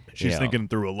 She's thinking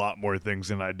through a lot more things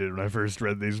than I did when I first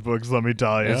read these books, let me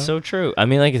tell you. It's so true. I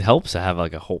mean, like, it helps to have,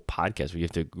 like, a whole podcast where you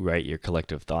have to write your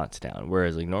collective thoughts down,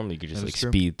 whereas, like, normally you could just,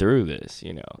 speed through this,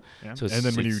 you know? Yeah. So and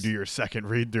then when you do your second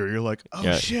read-through, you're like,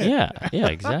 shit. Yeah,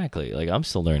 exactly. Like, I'm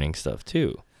still learning stuff,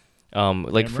 too.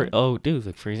 Like, for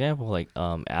example, like,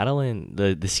 Adolin,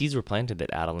 the seeds were planted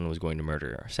that Adolin was going to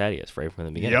murder Sadeas right from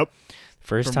the beginning. Yep.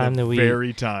 From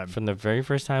the very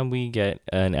first time we get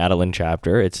an Adolin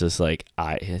chapter, it's just like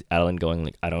Adolin going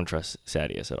like, I don't trust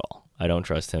Sadeas at all. I don't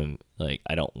trust him. Like,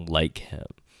 I don't like him,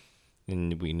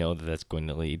 and we know that that's going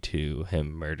to lead to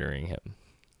him murdering him.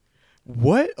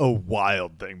 What a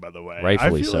wild thing, by the way.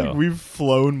 Rightfully I feel so. like we've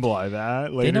flown by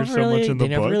that later so much in the books.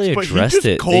 They never really but addressed he just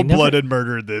it. Cold-blooded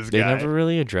murdered this guy. They never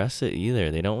really address it either.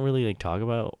 They don't really like talk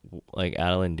about like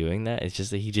Adolin doing that. It's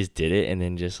just that he just did it and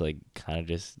then just like kind of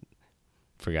just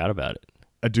forgot about it.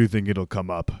 I do think it'll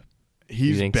come up.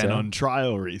 He's been so? on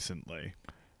trial recently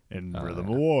in Rhythm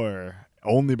of War,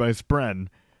 only by Spren.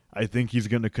 I think he's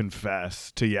going to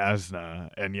confess to Yasna,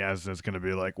 and Yasna's going to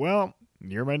be like, "Well,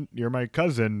 you're my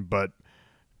cousin, but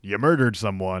you murdered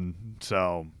someone."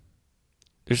 So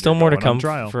there's still more to come.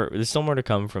 There's still more to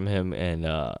come from him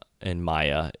and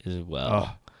Maya as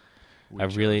well. I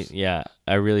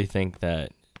really think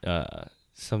that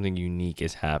something unique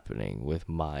is happening with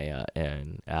Maya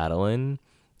and Adolin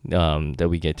that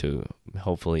we get to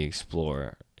hopefully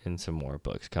explore in some more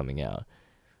books coming out.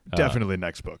 Definitely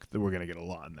next book that we're going to get a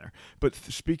lot in there. But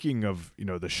speaking of,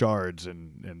 the shards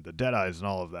and the Deadeyes and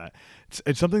all of that,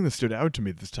 it's something that stood out to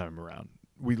me this time around.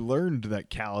 We learned that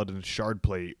Kaladin's shard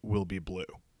plate will be blue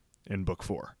in book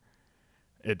 4.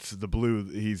 It's the blue.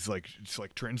 It's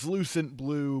like translucent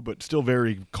blue, but still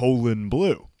very colon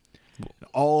blue.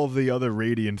 All of the other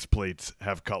Radiance plates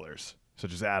have colors,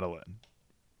 such as Adolin,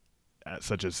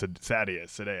 such as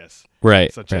Sadeas,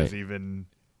 right? Such as even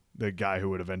the guy who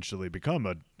would eventually become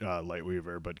a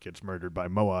Lightweaver but gets murdered by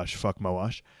Moash. Fuck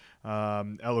Moash.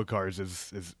 Alucard's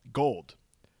is gold,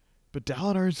 but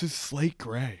Dalinar's is slate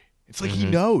gray. It's like he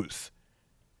knows.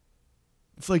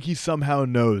 It's like he somehow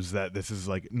knows that this is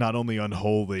like not only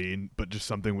unholy, but just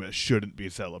something that shouldn't be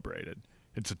celebrated.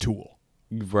 It's a tool.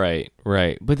 Right.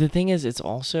 But the thing is, it's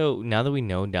also, now that we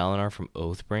know Dalinar from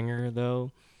Oathbringer,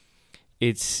 though,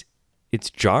 it's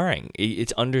jarring.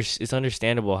 It's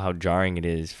understandable how jarring it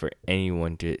is for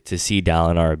anyone to see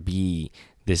Dalinar be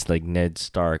this like Ned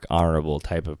Stark honorable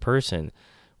type of person,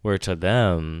 where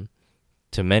to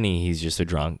many, he's just a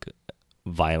drunk,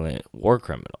 violent war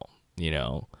criminal,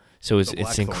 So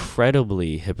it's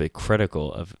incredibly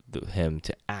hypocritical of him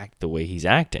to act the way he's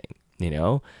acting,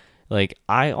 Like,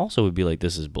 I also would be like,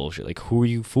 this is bullshit. Like, who are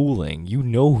you fooling? You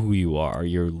know who you are.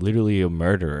 You're literally a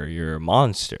murderer. You're a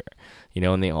monster.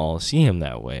 And they all see him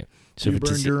that way. So you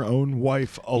burned your own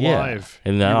wife alive. Yeah.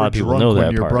 And not a lot of people know that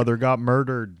when your part. brother got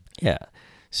murdered. Yeah.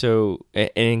 So, and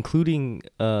including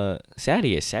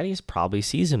Sadeas. Sadeas probably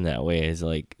sees him that way as,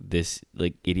 like, this,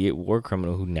 like, idiot war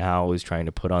criminal who now is trying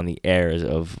to put on the airs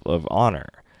of honor.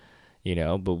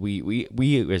 But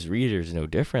we as readers know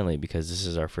differently because this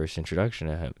is our first introduction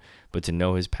to him. But to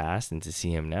know his past and to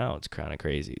see him now, it's kind of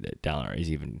crazy that Dalinar is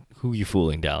even, who you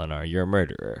fooling, Dalinar? You're a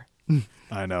murderer.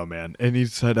 I know, man. And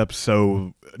he's set up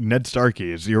so Ned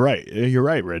Starky is, you're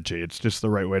right, Richie. It's just the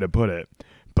right way to put it.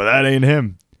 But that ain't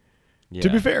him. Yeah. To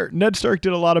be fair, Ned Stark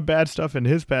did a lot of bad stuff in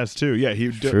his past too. Yeah, he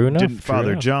didn't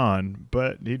father Jon,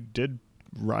 but he did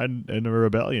ride in a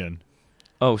rebellion.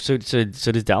 Oh, so does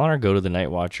Dalinar go to the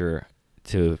Night Watcher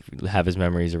to have his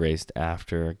memories erased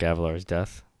after Gavilar's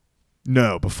death?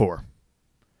 No, before.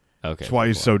 Okay. That's why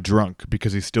he's so drunk,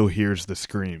 because he still hears the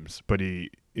screams, but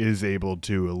he is able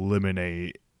to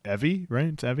eliminate Evie, right?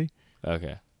 It's Evie?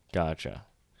 Okay, gotcha.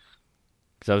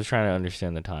 Because I was trying to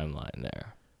understand the timeline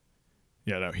there.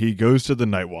 Yeah, no, he goes to the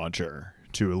Night Watcher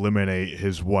to eliminate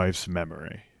his wife's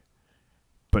memory,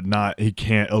 but he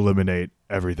can't eliminate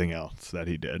everything else that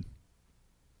he did.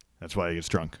 That's why he gets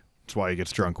drunk. That's why he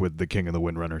gets drunk with the King of the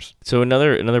Windrunners. So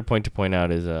another point to point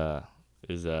out is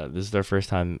this is our first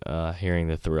time hearing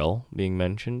the thrill being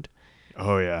mentioned.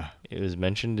 Oh, yeah. It was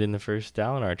mentioned in the first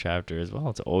Dalinar chapter as well.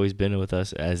 It's always been with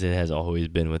us, as it has always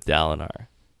been with Dalinar.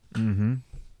 Mm-hmm.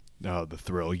 Oh, the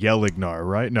thrill. Yelignar,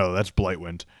 right? No, that's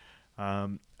Blightwind.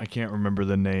 I can't remember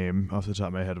the name off the top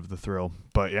of my head of the thrill.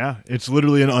 But yeah, it's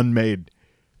literally an unmade.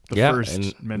 The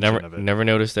first mention of it. Never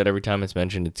noticed that every time it's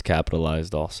mentioned, it's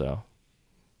capitalized also.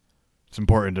 It's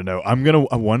important to know. I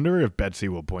wonder if Betsy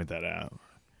will point that out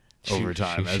over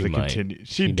time as it continues.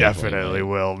 She definitely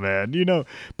will, man. You know,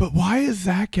 but why is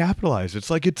that capitalized? It's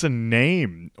like it's a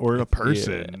name or a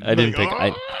person.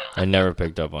 Yeah, I never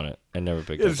picked up on it.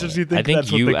 It's just you think I think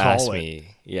that's you what they asked call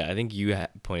me. Yeah, I think you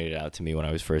pointed it out to me when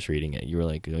I was first reading it. You were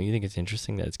like, "Don't you think it's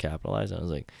interesting that it's capitalized?" And I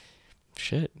was like,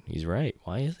 "Shit, he's right.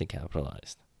 Why is it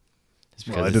capitalized?" It's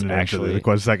because I didn't answer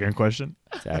the second question.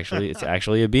 It's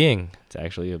actually a being. It's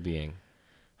actually a being.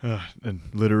 And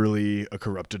literally a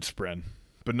corrupted spren.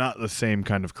 But not the same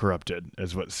kind of corrupted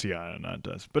as what Syanna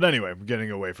does. But anyway, we're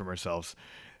getting away from ourselves.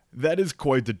 That is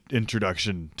quite the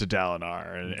introduction to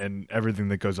Dalinar and everything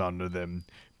that goes on with him.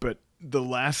 But the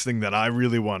last thing that I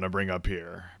really want to bring up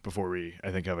here, before we,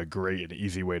 I think, have a great and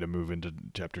easy way to move into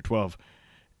Chapter 12,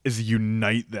 is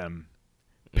unite them.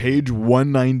 Page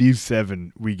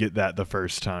 197, we get that the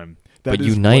first time. That but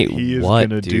is unite what he is what,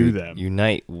 gonna dude? Do them.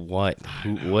 Unite what?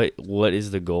 What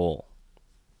is the goal?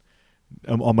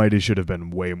 Almighty should have been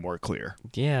way more clear.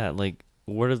 Yeah, like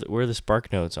where are the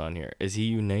spark notes on here? Is he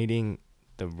uniting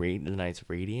the Knight's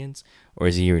Radiance, or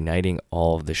is he uniting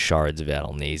all of the shards of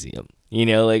Adolnasium? You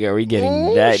know, like, are we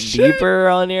getting deeper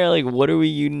on here? Like, what are we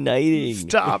uniting?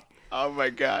 Stop. Oh my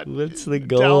god. What's the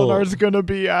goal? Dalinar's gonna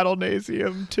be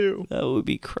Adolnasium too. That would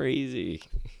be crazy.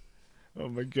 Oh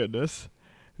my goodness.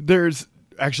 There's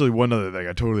actually one other thing.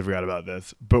 I totally forgot about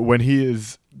this. But when he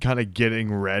is kind of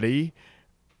getting ready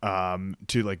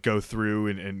to like go through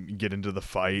and get into the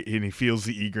fight, and he feels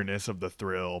the eagerness of the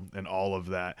thrill and all of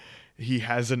that, he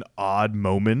has an odd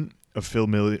moment of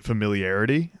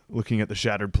familiarity looking at the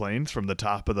shattered plains from the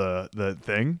top of the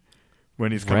thing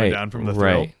when he's coming down from the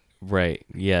thrill. Right.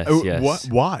 Yes. What?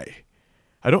 Why?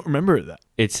 I don't remember that.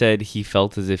 It said he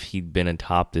felt as if he'd been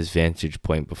atop this vantage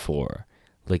point before,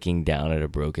 looking down at a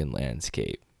broken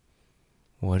landscape.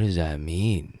 What does that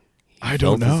mean? I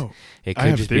don't know. I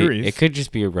have theories. It could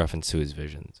just be a reference to his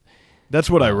visions. That's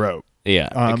what I wrote.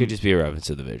 Yeah, it could just be a reference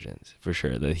to the visions for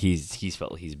sure. That he's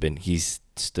felt he's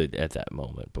stood at that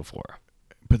moment before.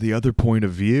 But the other point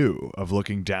of view of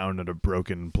looking down at a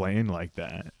broken plane like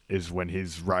that is when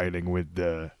he's riding with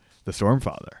the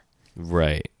Stormfather.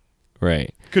 Right.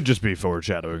 Could just be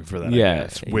foreshadowing for that. Yeah,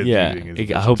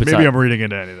 I hope it's maybe not, I'm reading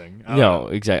into anything. No,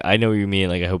 exactly. I know what you mean.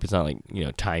 Like, I hope it's not like,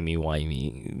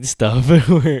 timey-wimey stuff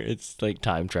where it's like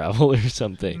time travel or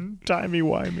something.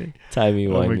 Timey-wimey.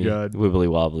 Timey-wimey. Oh my god.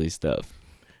 Wibbly-wobbly stuff.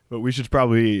 But we should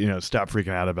probably, stop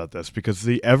freaking out about this because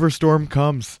the Everstorm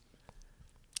comes.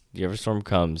 The Everstorm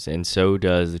comes, and so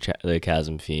does the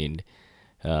Chasm Fiend.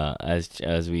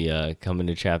 As we come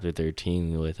into Chapter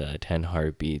 13 with 10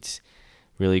 heartbeats.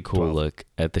 Really cool 12. Look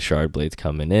at the shard blades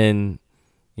coming in.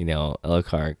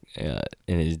 Elokar and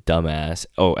his dumbass.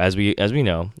 Oh, as we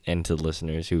know, and to the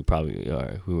listeners who probably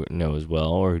who know as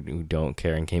well or who don't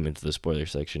care and came into the spoiler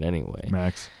section anyway.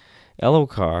 Max.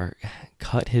 Elokar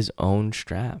cut his own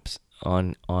straps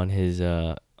on his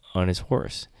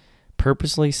horse.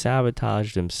 Purposely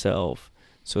sabotaged himself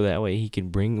so that way he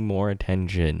could bring more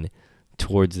attention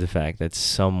towards the fact that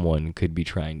someone could be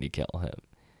trying to kill him.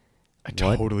 I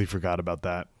totally forgot about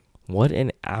that. What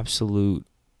an absolute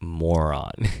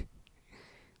moron.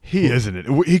 He isn't it.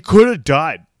 He could have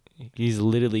died. He's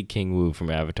literally King Wu from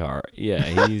Avatar.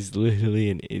 Yeah, he's literally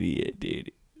an idiot,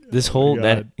 dude.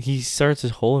 He starts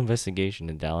his whole investigation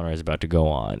that Dalinar is about to go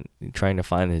on, trying to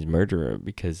find his murderer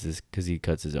because he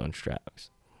cuts his own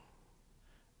straps.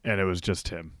 And it was just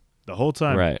him the whole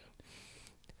time. Right.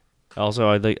 Also,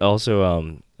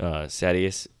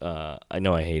 Sadius, I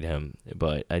know I hate him,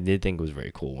 but I did think it was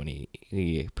very cool when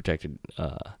he protected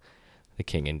the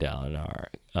king and Dalinar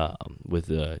with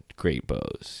the great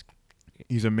bows.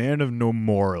 He's a man of no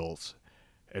morals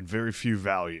and very few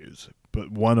values,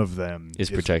 but one of them is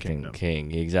protecting the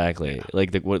king. Exactly. Yeah.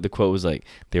 Like what the quote was like,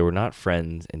 they were not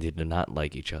friends and they did not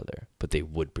like each other, but they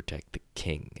would protect the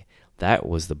king. That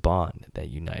was the bond that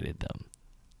united them.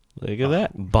 Look at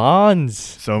that. Bonds.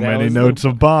 So many notes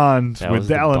of bonds with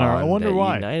Dalinar. I wonder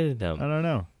why. United them. I don't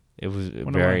know. It was a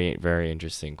very, very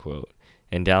interesting quote.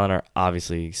 And Dalinar,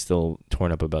 obviously still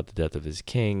torn up about the death of his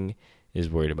king, is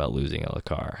worried about losing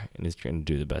Elhokar and is trying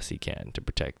to do the best he can to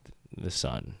protect the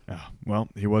son. Oh, well,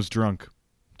 he was drunk,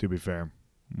 to be fair,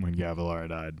 when Gavilar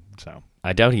died. So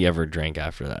I doubt he ever drank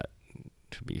after that,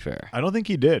 to be fair. I don't think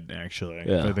he did, actually,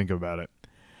 if I think about it.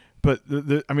 But,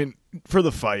 I mean, for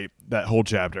the fight, that whole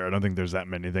chapter, I don't think there's that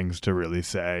many things to really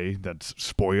say that's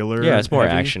spoiler. Yeah, it's more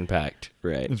heavy. action-packed,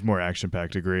 right? It's more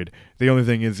action-packed, agreed. The only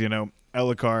thing is,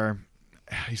 Elhokar,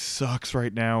 he sucks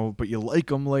right now, but you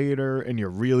like him later, and you're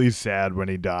really sad when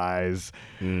he dies.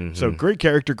 Mm-hmm. So great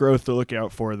character growth to look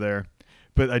out for there.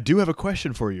 But I do have a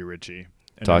question for you, Richie.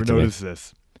 And Talk to me. Notice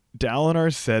this.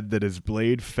 Dalinar said that his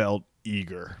blade felt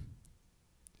eager.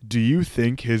 Do you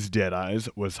think his Deadeyes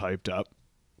was hyped up?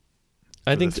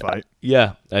 I think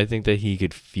I think that he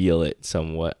could feel it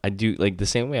somewhat. I do, like, the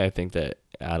same way I think that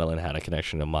Adolin had a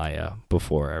connection to Maya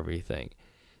before everything.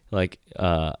 Like,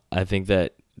 I think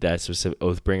that specific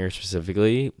Oathbringer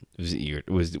specifically was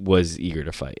eager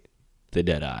to fight the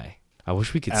Deadeye. I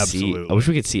wish we could see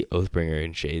Oathbringer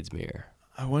in Shadesmere.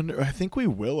 I think we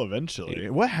will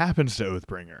eventually. What happens to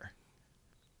Oathbringer?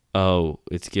 Oh,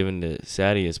 it's given to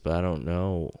Sadeas, but I don't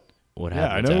know what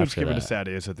happens after that. Yeah, I know it's given to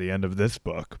Sadeas at the end of this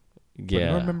book. Yeah. But I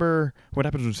don't remember what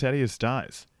happens when Sadeas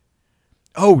dies.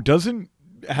 Oh, doesn't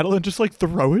Adolin just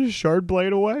throw his shard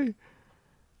blade away?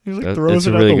 He throws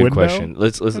it out the window.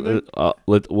 That's a really good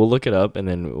question. We'll look it up and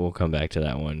then we'll come back to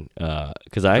that one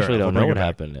because I actually don't know what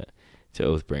happened to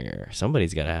Oathbringer.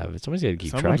 Somebody's got to have it. Somebody's got to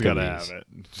keep track of these. Someone's got to have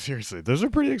it. Seriously, those are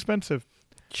pretty expensive.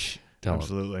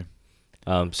 Absolutely.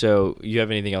 So you have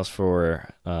anything else for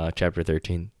chapter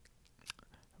 13?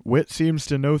 Wit seems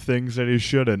to know things that he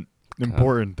shouldn't.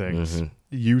 Important things.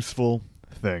 Useful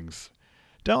things.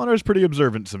 Dalinar's pretty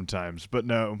observant sometimes, but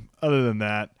no. Other than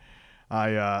that,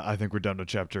 I think we're done with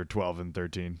chapter 12 and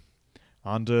 13.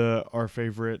 On to our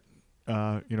favorite,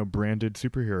 branded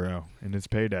superhero and his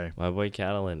payday. My boy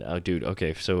Catalin. Oh, dude.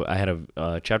 Okay, so I had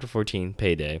a chapter 14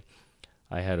 payday.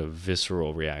 I had a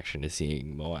visceral reaction to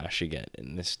seeing Moash again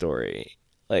in this story.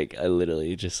 Like, I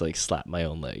literally just slapped my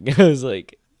own leg. I was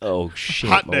like, "Oh shit,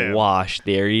 Moash!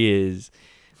 There he is."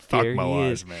 Fuck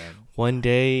Moash, man. One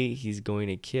day he's going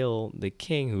to kill the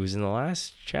king, who's in the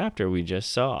last chapter we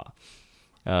just saw.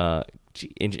 And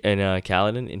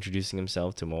Kaladin introducing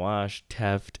himself to Moash,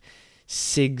 Teft,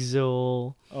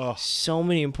 Sigzil. So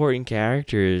many important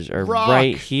characters are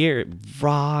right here.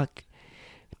 Rock.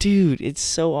 Dude, it's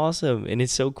so awesome. And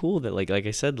it's so cool that, like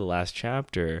I said, the last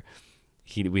chapter,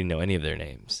 we didn't know any of their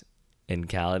names. And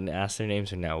Kaladin asked their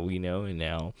names, and now we know, and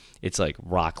now it's like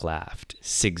Rock laughed,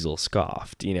 Sigzil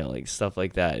scoffed, stuff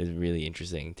like that is really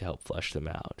interesting to help flesh them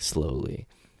out slowly.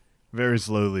 Very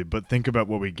slowly, but think about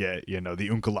what we get, the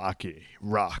Unkalaki,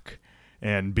 Rock,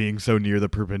 and being so near the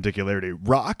perpendicularity.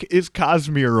 Rock is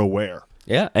Cosmere aware.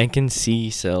 Yeah, and can see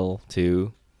Syl,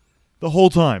 too. The whole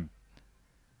time.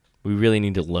 We really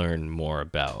need to learn more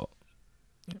about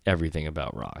everything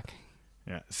about Rock.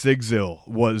 Yeah, Sigzil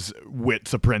was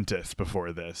Wit's apprentice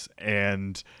before this,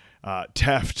 and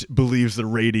Teft believes the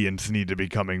Radiants need to be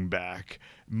coming back.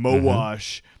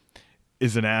 Moash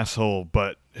is an asshole,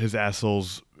 but that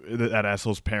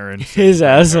asshole's parents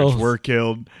were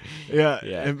killed. Yeah.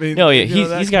 I mean,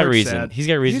 he's got reason. Sad. He's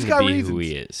got reason to be who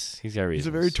he is. He's got reason. He's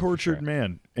a very tortured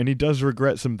man, and he does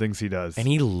regret some things he does. And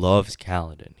he loves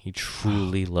Kaladin. He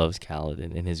truly loves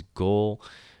Kaladin, and his goal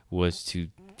was to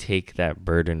take that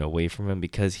burden away from him,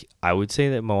 because I would say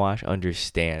that Moash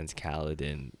understands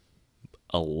Kaladin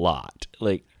a lot.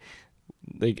 Like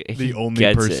the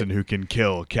only person who can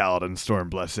kill Kaladin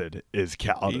Stormblessed is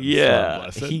Kaladin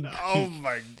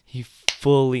Stormblessed. He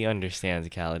fully understands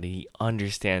Kaladin. He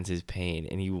understands his pain,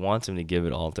 and he wants him to give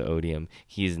it all to Odium.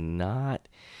 He's not.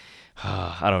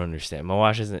 I don't understand.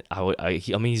 Moash isn't. I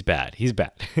mean, he's bad. He's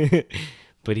bad,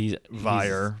 but he's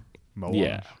Moash.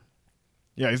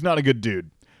 Yeah, he's not a good dude.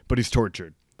 But he's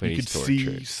tortured. You can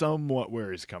see somewhat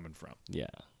where he's coming from. Yeah.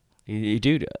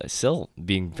 Dude, Syl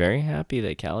being very happy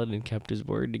that Kaladin kept his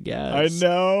word to Gaz. I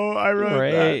know. I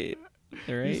wrote that.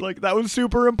 Right. He's like, that was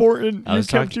super important. You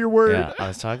kept your word. Yeah, I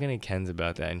was talking to Kenz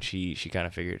about that, and she kind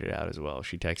of figured it out as well.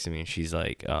 She texted me, and she's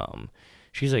like,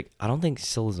 I don't think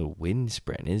Syl is a wind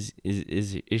sprint. Is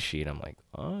she? And I'm like,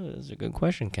 oh, that's a good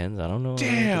question, Kenz. I don't know what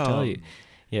to tell you.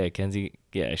 Yeah, Kenzie.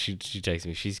 Yeah, she texted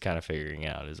me. She's kind of figuring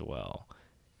out as well.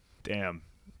 Damn.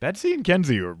 Betsy and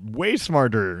Kenzie are way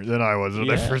smarter than I was when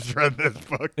I first read this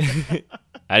book.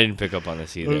 I didn't pick up on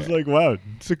this either. I was like, wow,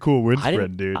 it's a cool wind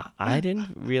spread, dude. I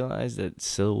didn't realize that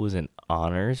Syl was an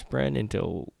honor spread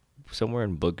until somewhere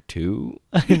in book 2.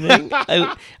 I think.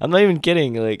 I'm not even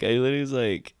kidding. Like, I literally was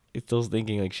like, still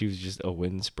thinking like she was just a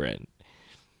wind spread.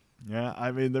 Yeah,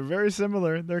 I mean, they're very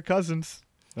similar. They're cousins.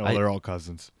 Oh, they're all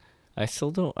cousins. I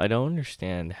don't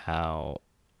understand how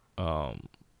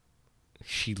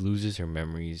she loses her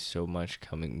memories so much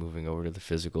moving over to the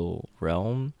physical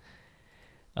realm.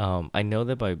 I know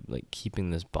that by like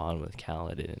keeping this bond with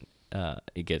Kaladin,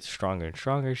 it gets stronger and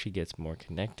stronger. She gets more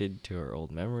connected to her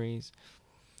old memories.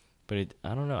 But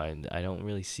I don't know. I don't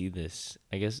really see this.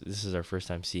 I guess this is our first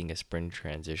time seeing a Spren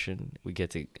transition. We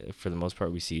get to, for the most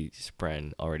part, we see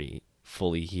Spren already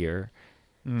fully here,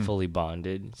 fully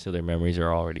bonded. So their memories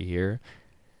are already here.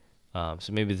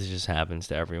 So maybe this just happens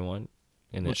to everyone.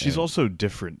 Well, she's also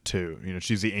different, too. You know,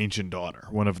 she's the ancient daughter,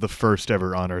 one of the first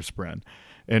ever honor Spren.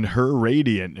 And her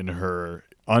radiant and her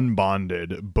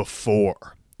unbonded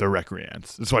before the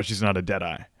Recreants. That's why she's not a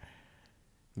Deadeye.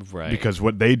 Right. Because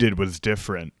what they did was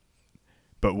different.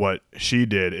 But what she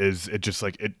did is it just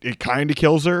like it kind of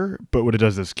kills her, but what it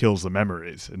does is kills the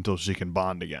memories until she can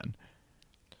bond again.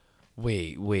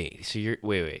 Wait.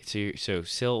 So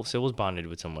Syl was bonded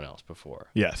with someone else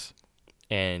before. Yes.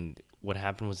 And what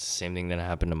happened was the same thing that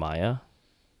happened to Maya?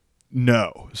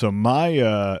 No. So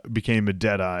Maya became a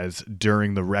Deadeyes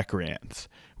during the Recreants,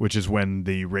 which is when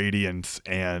the Radiants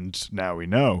and, now we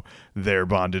know, their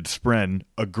bonded Spren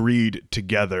agreed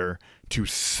together to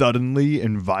suddenly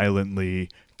and violently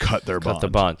cut their bond. Cut the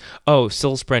bond. Oh,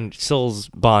 Syl's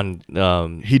bond,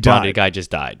 he died. bonded guy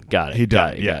just died. Got it. He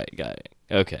died, Got it.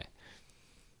 Okay.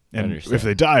 And if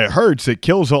they die, it hurts. It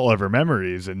kills all of her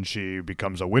memories, and she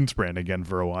becomes a Windspren again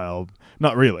for a while.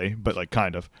 Not really, but like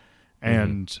kind of.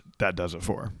 And that does it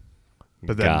for her.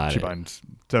 But then she binds.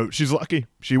 So she's lucky.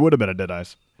 She would have been a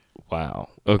Deadeyes. Wow.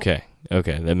 Okay.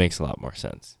 That makes a lot more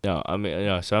sense. So I'm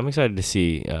excited to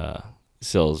see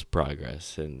Syl's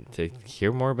progress and to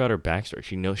hear more about her backstory.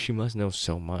 She must know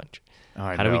so much.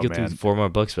 How do we get through 4 more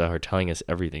books without her telling us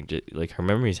everything? Like, her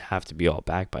memories have to be all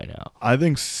back by now. I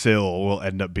think Syl will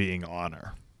end up being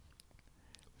Honor.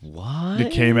 What?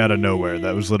 It came out of nowhere.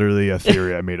 That was literally a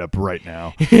theory I made up right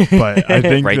now. But I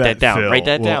think Write that down. Syl Write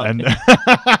that down.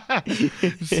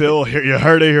 Syl, you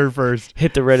heard it here first.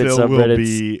 Hit the Reddit Syl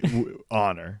subreddits. will be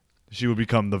Honor. She will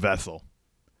become the vessel.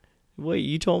 Wait,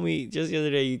 you told me just the other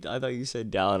day, I thought you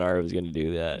said Dalinar was going to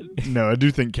do that. No, I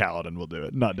do think Kaladin will do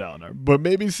it, not Dalinar. But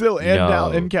maybe Syl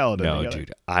and Kaladin. No, together.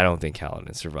 dude, I don't think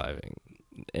Kaladin's surviving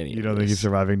any You don't think he's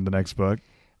surviving the next book?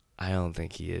 I don't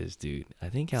think he is, dude. I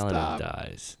think Kaladin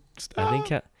dies. Stop. I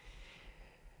think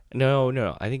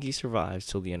No. I think he survives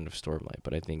till the end of Stormlight,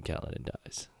 but I think Kaladin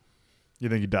dies. You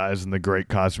think he dies in the Great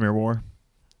Cosmere War?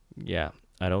 Yeah,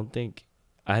 I think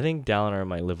Dalinar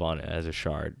might live on as a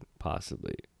shard,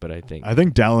 possibly, but I think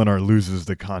Dalinar loses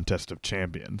the contest of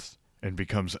champions and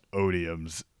becomes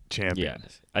Odium's champion.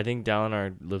 Yes, I think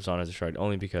Dalinar lives on as a shard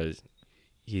only because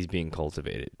he's being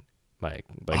cultivated by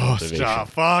cultivation. Stop!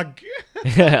 Fuck!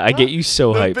 I get you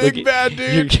so hyped. Big bad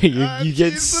dude. You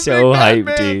get so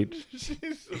hyped, dude. She's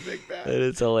the big bad.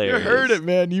 It's hilarious. You heard it,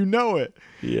 man. You know it.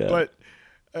 Yeah. But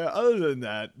other than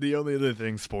that, the only other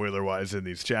thing, spoiler-wise, in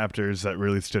these chapters that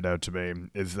really stood out to me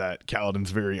is that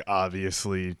Kaladin's very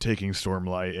obviously taking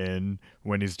Stormlight in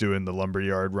when he's doing the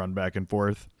lumberyard run back and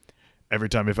forth. Every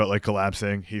time he felt like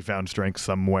collapsing, he found strength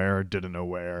somewhere, didn't know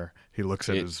where. He looks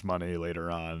at his money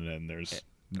later on, and there's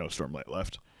no Stormlight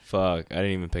left. Fuck, I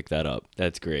didn't even pick that up.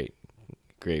 That's great.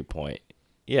 Great point.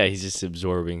 Yeah, he's just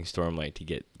absorbing Stormlight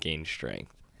to gain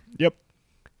strength. Yep.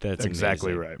 That's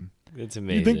exactly amazing. right. That's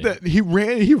amazing. You think that he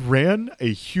ran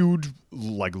a huge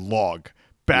log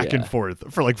back and forth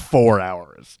for 4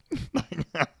 hours.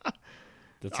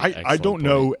 I don't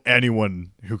know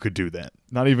anyone who could do that.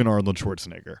 Not even Arnold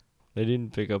Schwarzenegger. They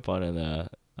didn't pick up on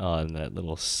that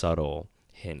little subtle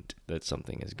hint that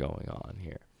something is going on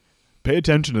here. Pay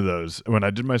attention to those. When I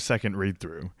did my second read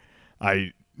through,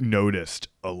 I noticed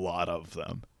a lot of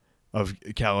them. Of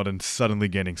Kaladin suddenly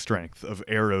gaining strength, of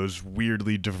arrows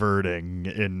weirdly diverting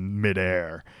in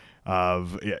midair,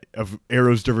 of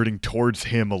arrows diverting towards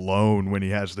him alone when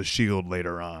he has the shield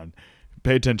later on.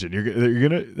 Pay attention.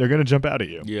 They're gonna jump out at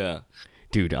you. Yeah,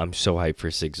 dude, I'm so hyped for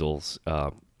Sigzil's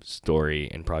story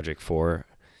in Project 4.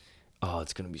 Oh,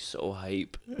 it's gonna be so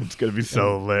hype. It's gonna be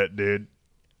so lit, dude.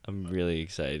 I'm really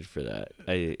excited for that.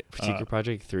 Secret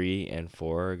Project 3 and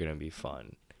 4 are gonna be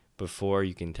fun. But 4,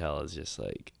 you can tell, is just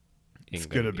like. It's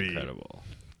gonna be incredible.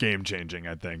 game changing,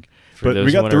 I think. For But those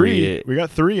we who got wanna read 3. it- We got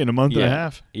 3 in a month and a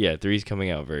half. Yeah, 3's coming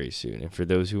out very soon. And for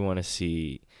those who want to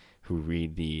see, who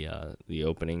read the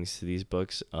openings to these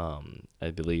books,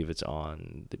 I believe it's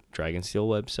on the Dragonsteel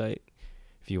website.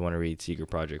 If you want to read Secret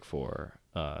Project 4,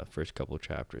 first couple of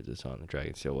chapters, it's on the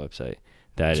Dragonsteel website.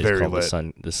 That It's is very called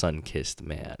lit. the Sun-Kissed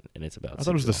Man, and it's about. I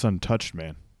thought it was the Sigil. Sun Touched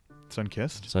Man. Sun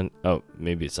Kissed? Oh,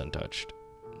 maybe it's Untouched.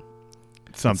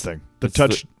 Something.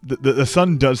 it's The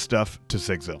sun does stuff to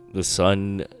Sigil. The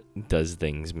sun does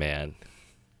things, man.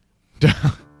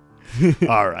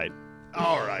 All right.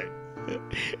 All right.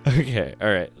 Okay, all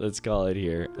right. Let's call it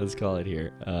here.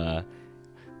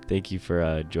 Thank you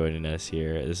for joining us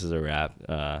here. This is a wrap.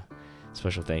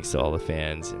 Special thanks to all the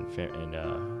fans and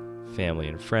family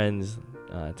and friends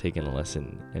taking a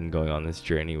lesson and going on this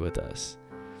journey with us.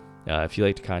 If you'd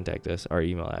like to contact us, our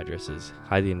email address is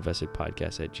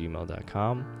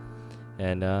highlyinvestedpodcast@gmail.com.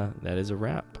 And that is a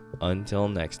wrap. Until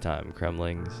next time,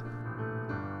 Cremlings.